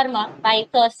dharma by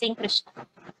cursing Krishna?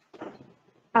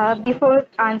 Before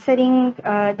answering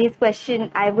this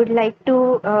question, I would like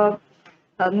to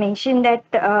mention that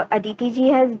Aditi ji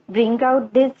has bring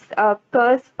out this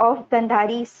curse of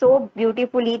Gandhari so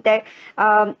beautifully that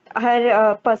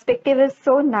her perspective is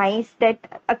so nice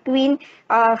that a queen,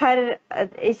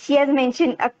 she has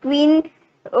mentioned a queen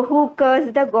who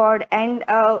cursed the god, and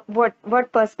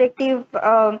what perspective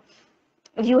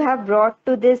you have brought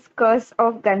to this curse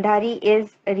of Gandhari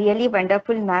is really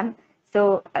wonderful, ma'am.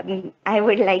 So I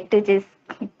would like to just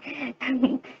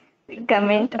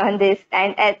comment on this,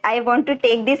 and I want to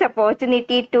take this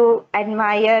opportunity to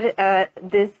admire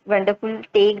this wonderful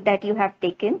take that you have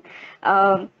taken.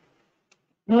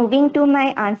 Moving to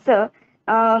my answer,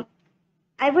 I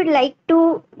would like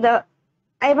to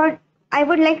I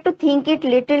would like to think it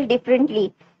little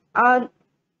differently.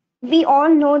 We all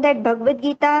know that Bhagavad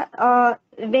Gita,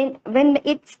 when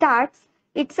it starts,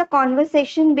 it's a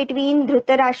conversation between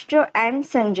Dhritarashtra and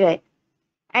Sanjay.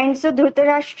 And so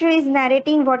Dhritarashtra is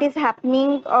narrating what is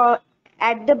happening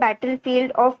at the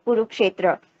battlefield of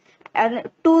Kurukshetra. And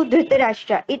to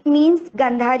Dhritarashtra, it means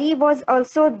Gandhari was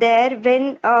also there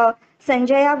when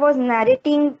Sanjaya was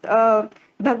narrating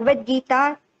Bhagavad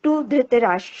Gita to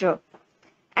Dhritarashtra.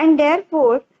 And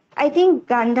therefore, I think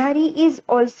Gandhari is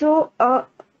also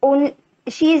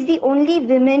she is the only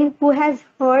woman who has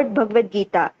heard Bhagavad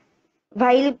Gita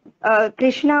while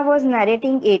Krishna was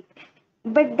narrating it.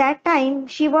 But that time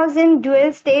she was in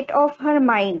dual state of her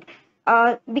mind,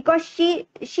 because she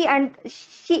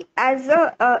as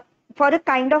a for a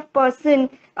kind of person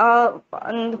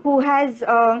who has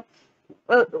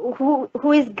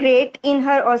who is great in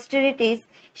her austerities,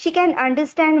 she can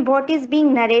understand what is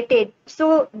being narrated.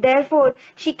 So therefore,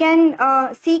 she can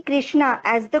see Krishna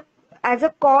as a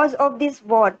cause of this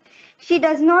war. She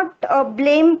does not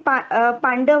blame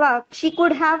Pandava. She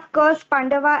could have cursed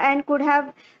Pandava and could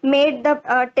have made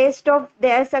the test of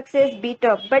their success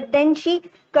bitter. But then she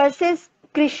curses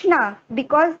Krishna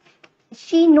because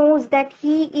she knows that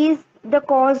he is the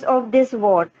cause of this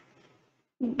war.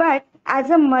 But as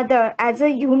a mother, as a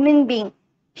human being,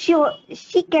 she,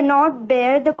 she cannot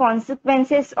bear the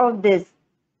consequences of this.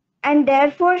 And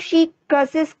therefore, she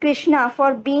curses Krishna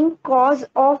for being cause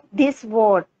of this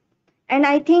war. And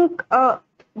I think the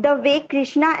way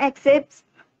Krishna accepts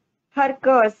her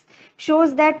curse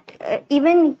shows that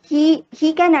even he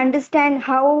can understand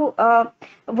how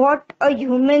what a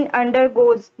human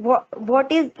undergoes,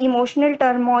 what is emotional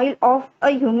turmoil of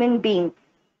a human being.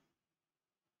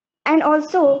 And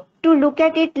also to look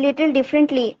at it little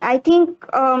differently, I think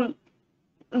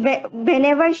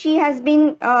whenever she has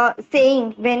been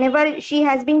saying, whenever she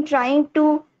has been trying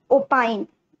to opine,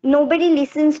 nobody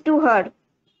listens to her.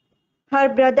 Her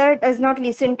brother does not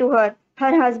listen to her.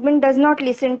 Her husband does not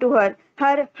listen to her.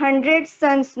 Her 100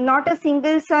 sons, not a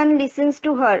single son listens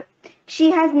to her. She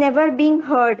has never been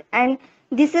heard, and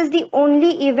this is the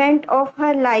only event of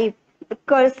her life. The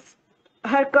curse,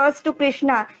 her curse to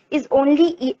Krishna is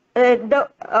only the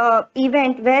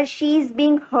event where she is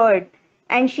being heard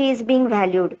and she is being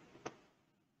valued.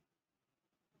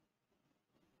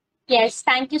 Yes,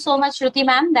 thank you so much, Shruti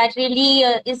ma'am. That really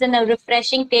is a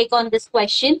refreshing take on this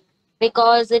question,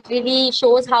 because it really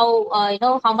shows how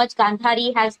how much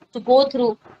Gandhari has to go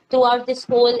through throughout this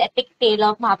whole epic tale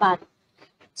of Mahabharata.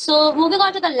 So moving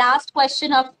on to the last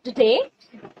question of today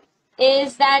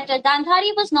is that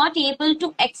Gandhari was not able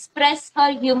to express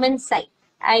her human side.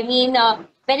 I mean,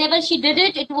 whenever she did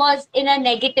it, it was in a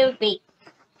negative way.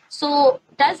 So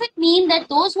does it mean that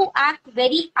those who act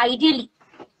very ideally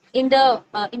in the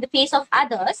face of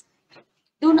others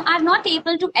are not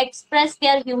able to express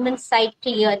their human side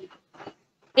clearly?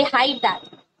 They hide that.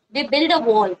 They build a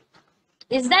wall.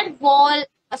 Is that wall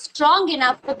strong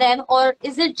enough for them, or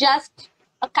is it just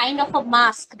a kind of a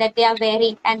mask that they are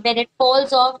wearing, and when it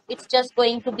falls off, it's just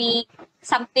going to be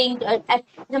something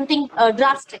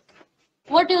drastic?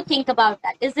 What do you think about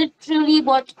that? Is it truly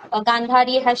what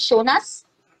Gandhari has shown us?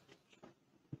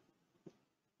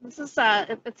 This is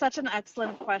it's such an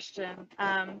excellent question.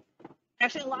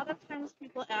 Actually, a lot of times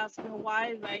people ask,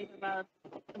 why write about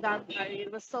Gandhari?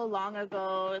 It was so long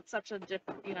ago. It's such a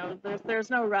different,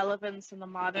 there's no relevance in the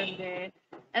modern day.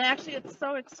 And actually, it's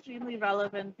so extremely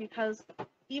relevant because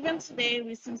even today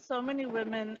we see so many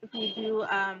women who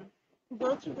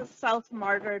go through the self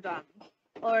martyrdom,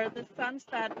 or the sense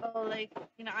that, oh, like,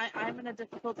 I'm in a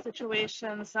difficult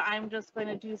situation, so I'm just going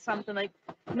to do something like,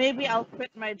 maybe I'll quit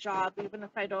my job even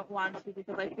if I don't want to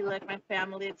because I feel like my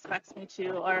family expects me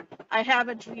to, or I have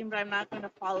a dream but I'm not going to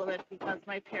follow it because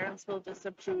my parents will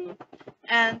disapprove.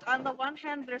 And on the one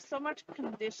hand, there's so much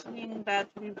conditioning that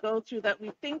we go through that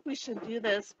we think we should do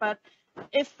this, but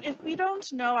if we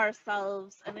don't know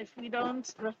ourselves and if we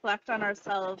don't reflect on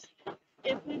ourselves,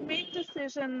 if we make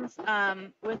decisions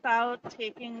without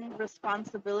taking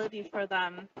responsibility for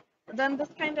them, then this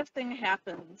kind of thing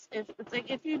happens. If it's like,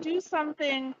 if you do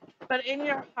something, but in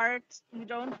your heart you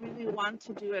don't really want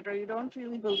to do it or you don't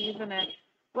really believe in it,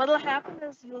 what'll happen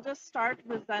is you'll just start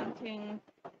resenting.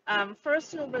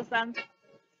 First, you'll resent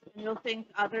and you'll think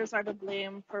others are to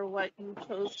blame for what you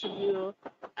chose to do.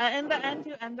 In the end,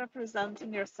 you end up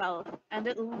resenting yourself, and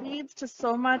it leads to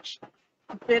so much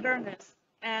bitterness.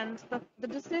 And the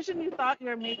decision you thought you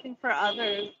were making for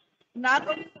others not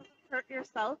only does it hurt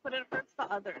yourself, but it hurts the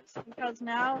others because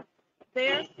now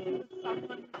they're seen as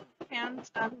someone who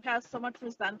can't, who has so much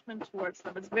resentment towards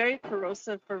them. It's very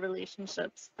corrosive for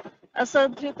relationships. So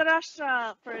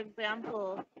Dhritarashtra, for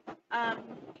example, um,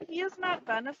 he is not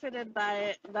benefited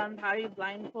by Gandhari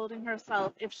blindfolding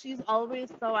herself if she's always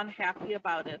so unhappy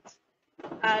about it.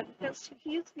 Because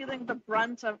he's feeling the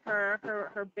brunt of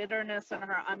her bitterness and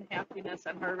her unhappiness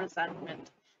and her resentment.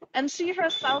 And she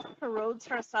herself corrodes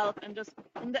herself, and just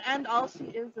in the end, all she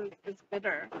is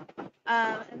bitter.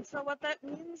 And so what that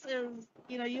means is,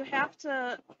 you have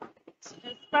to,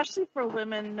 especially for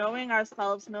women, knowing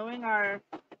ourselves, knowing our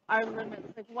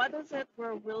limits. Like, what is it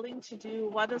we're willing to do?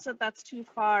 What is it that's too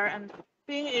far? And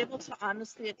being able to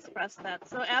honestly express that.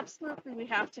 So absolutely, we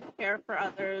have to care for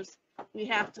others. We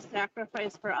have to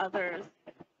sacrifice for others.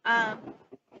 Um,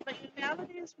 but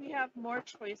nowadays we have more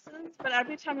choices. But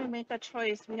every time we make a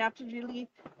choice, we have to really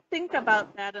think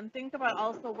about that and think about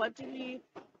also what do we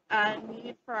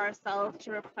need for ourselves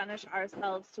to replenish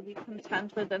ourselves, to be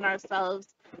content within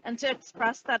ourselves, and to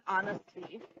express that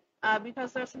honestly.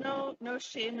 Because there's no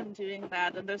shame in doing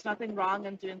that, and there's nothing wrong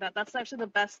in doing that. That's actually the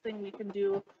best thing we can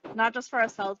do, not just for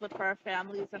ourselves, but for our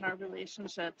families and our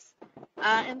relationships.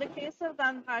 In the case of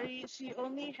Gandhari, she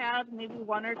only had maybe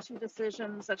one or two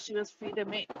decisions that she was free to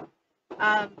make.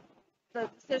 The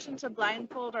decision to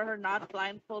blindfold or her not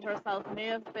blindfold herself may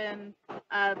have been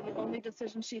the only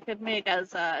decision she could make.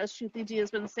 As Shrutiji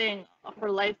has been saying, her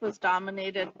life was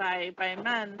dominated by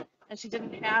men, and she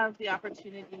didn't have the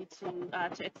opportunity to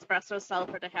express herself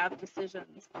or to have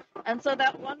decisions. And so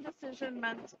that one decision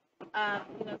meant,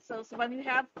 so when you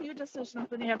have few decisions,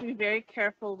 then you have to be very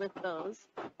careful with those.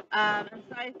 And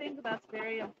so I think that's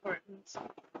very important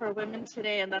for women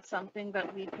today, and that's something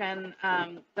that we can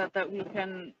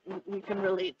we can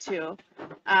relate to.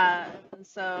 And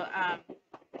so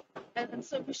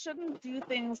we shouldn't do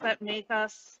things that make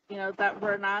us, that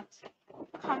we're not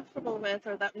comfortable with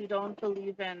or that we don't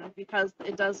believe in, because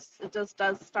it just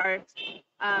does start,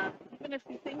 even if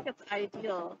we think it's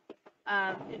ideal,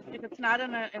 if it's not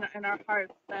in our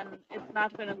hearts, then it's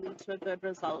not going to lead to a good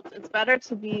result. It's better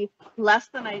to be less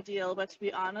than ideal, but to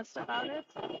be honest about it,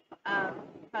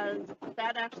 because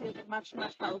that actually is much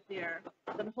healthier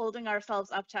than holding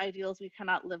ourselves up to ideals we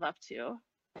cannot live up to.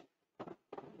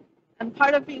 And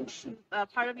part of being truth,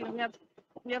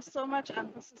 we have so much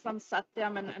emphasis on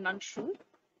satyam and on truth,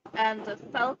 and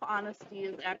self-honesty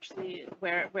is actually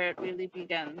where it really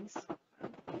begins.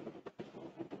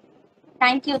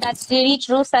 Thank you. That's really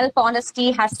true.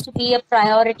 Self-honesty has to be a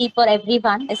priority for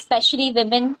everyone, especially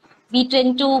women. We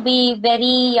tend to be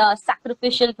very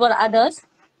sacrificial for others.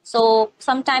 So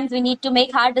sometimes we need to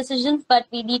make hard decisions, but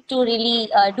we need to really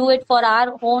do it for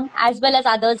our own as well as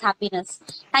others' happiness.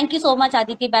 Thank you so much,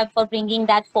 Aditi ma'am, for bringing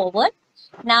that forward.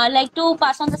 Now I'd like to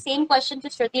pass on the same question to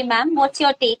Shruti ma'am. What's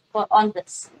your take on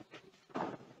this?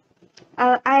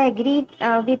 I agree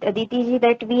with Aditi ji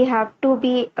that we have to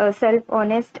be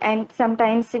self-honest, and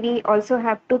sometimes we also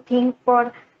have to think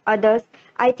for others.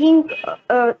 I think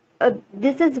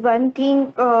this is one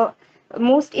thing,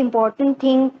 most important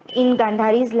thing in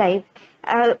Gandhari's life.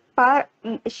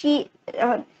 She,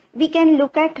 we can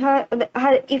look at her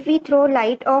if we throw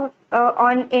light on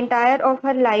entire of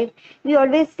her life. We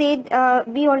always see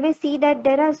that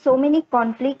there are so many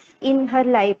conflicts in her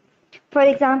life. For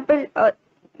example,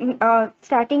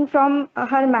 starting from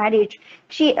her marriage,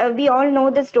 we all know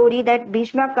the story that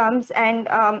Bhishma comes and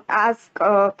asks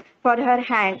for her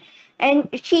hand, and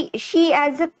she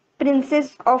as a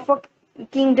princess of a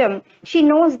kingdom, she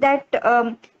knows that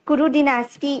Kuru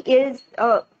dynasty is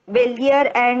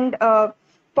wealthier and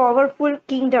powerful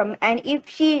kingdom, and if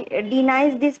she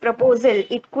denies this proposal,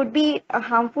 it could be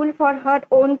harmful for her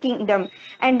own kingdom,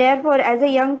 and therefore as a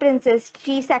young princess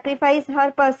she sacrificed her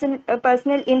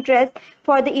personal interest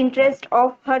for the interest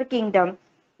of her kingdom.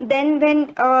 Then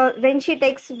when she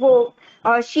takes vow,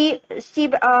 she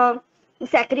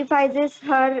sacrifices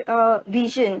her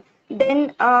vision.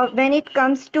 Then when it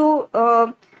comes to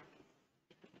her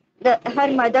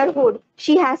motherhood,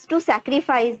 she has to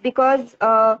sacrifice, because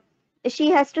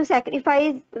she has to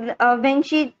sacrifice when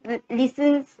she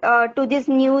listens to this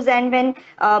news, and when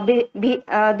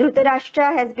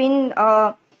Dhritarashtra has been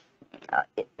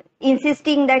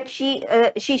insisting that she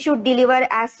should deliver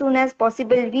as soon as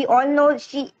possible. We all know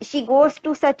she goes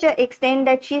to such an extent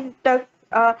that she stuck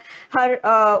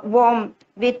her womb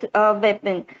with a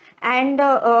weapon, and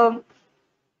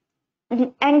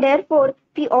therefore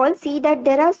we all see that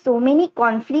there are so many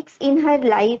conflicts in her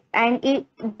life, and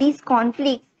these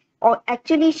conflicts, or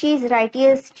actually she is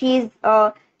righteous, she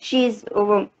is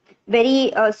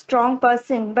very strong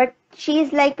person, but she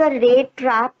is like a ray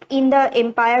trap in the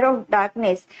empire of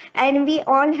darkness. And we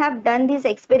all have done this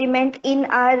experiment in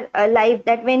our life,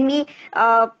 that when we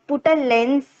put a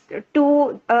lens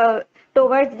to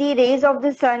towards the rays of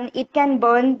the sun, it can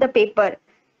burn the paper.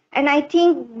 And I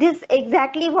think this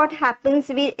exactly what happens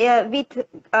with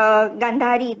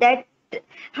Gandhari, that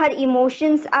her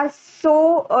emotions are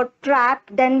so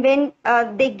trapped. Then when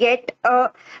they get a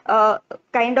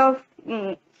kind of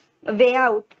way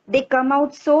out, they come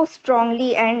out so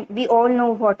strongly, and we all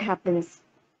know what happens.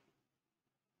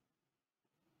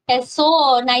 Yes,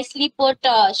 so nicely put,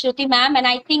 Shruti ma'am, and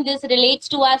I think this relates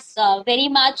to us very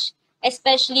much,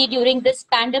 especially during this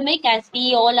pandemic, as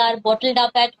we all are bottled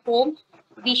up at home.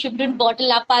 We shouldn't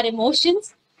bottle up our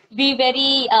emotions. Be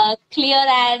very clear,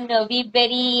 and be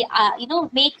very,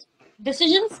 make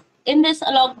decisions in this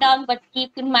lockdown, but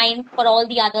keep in mind for all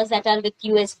the others that are with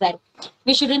you as well.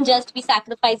 We shouldn't just be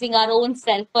sacrificing our own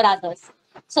self for others.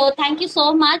 So thank you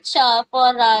so much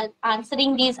for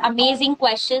answering these amazing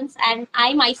questions. And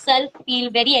I myself feel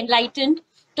very enlightened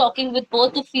talking with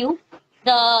both of you.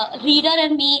 The reader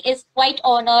and me is quite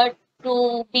honored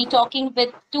to be talking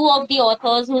with two of the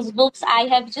authors whose books I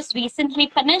have just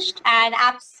recently finished and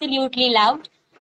absolutely loved.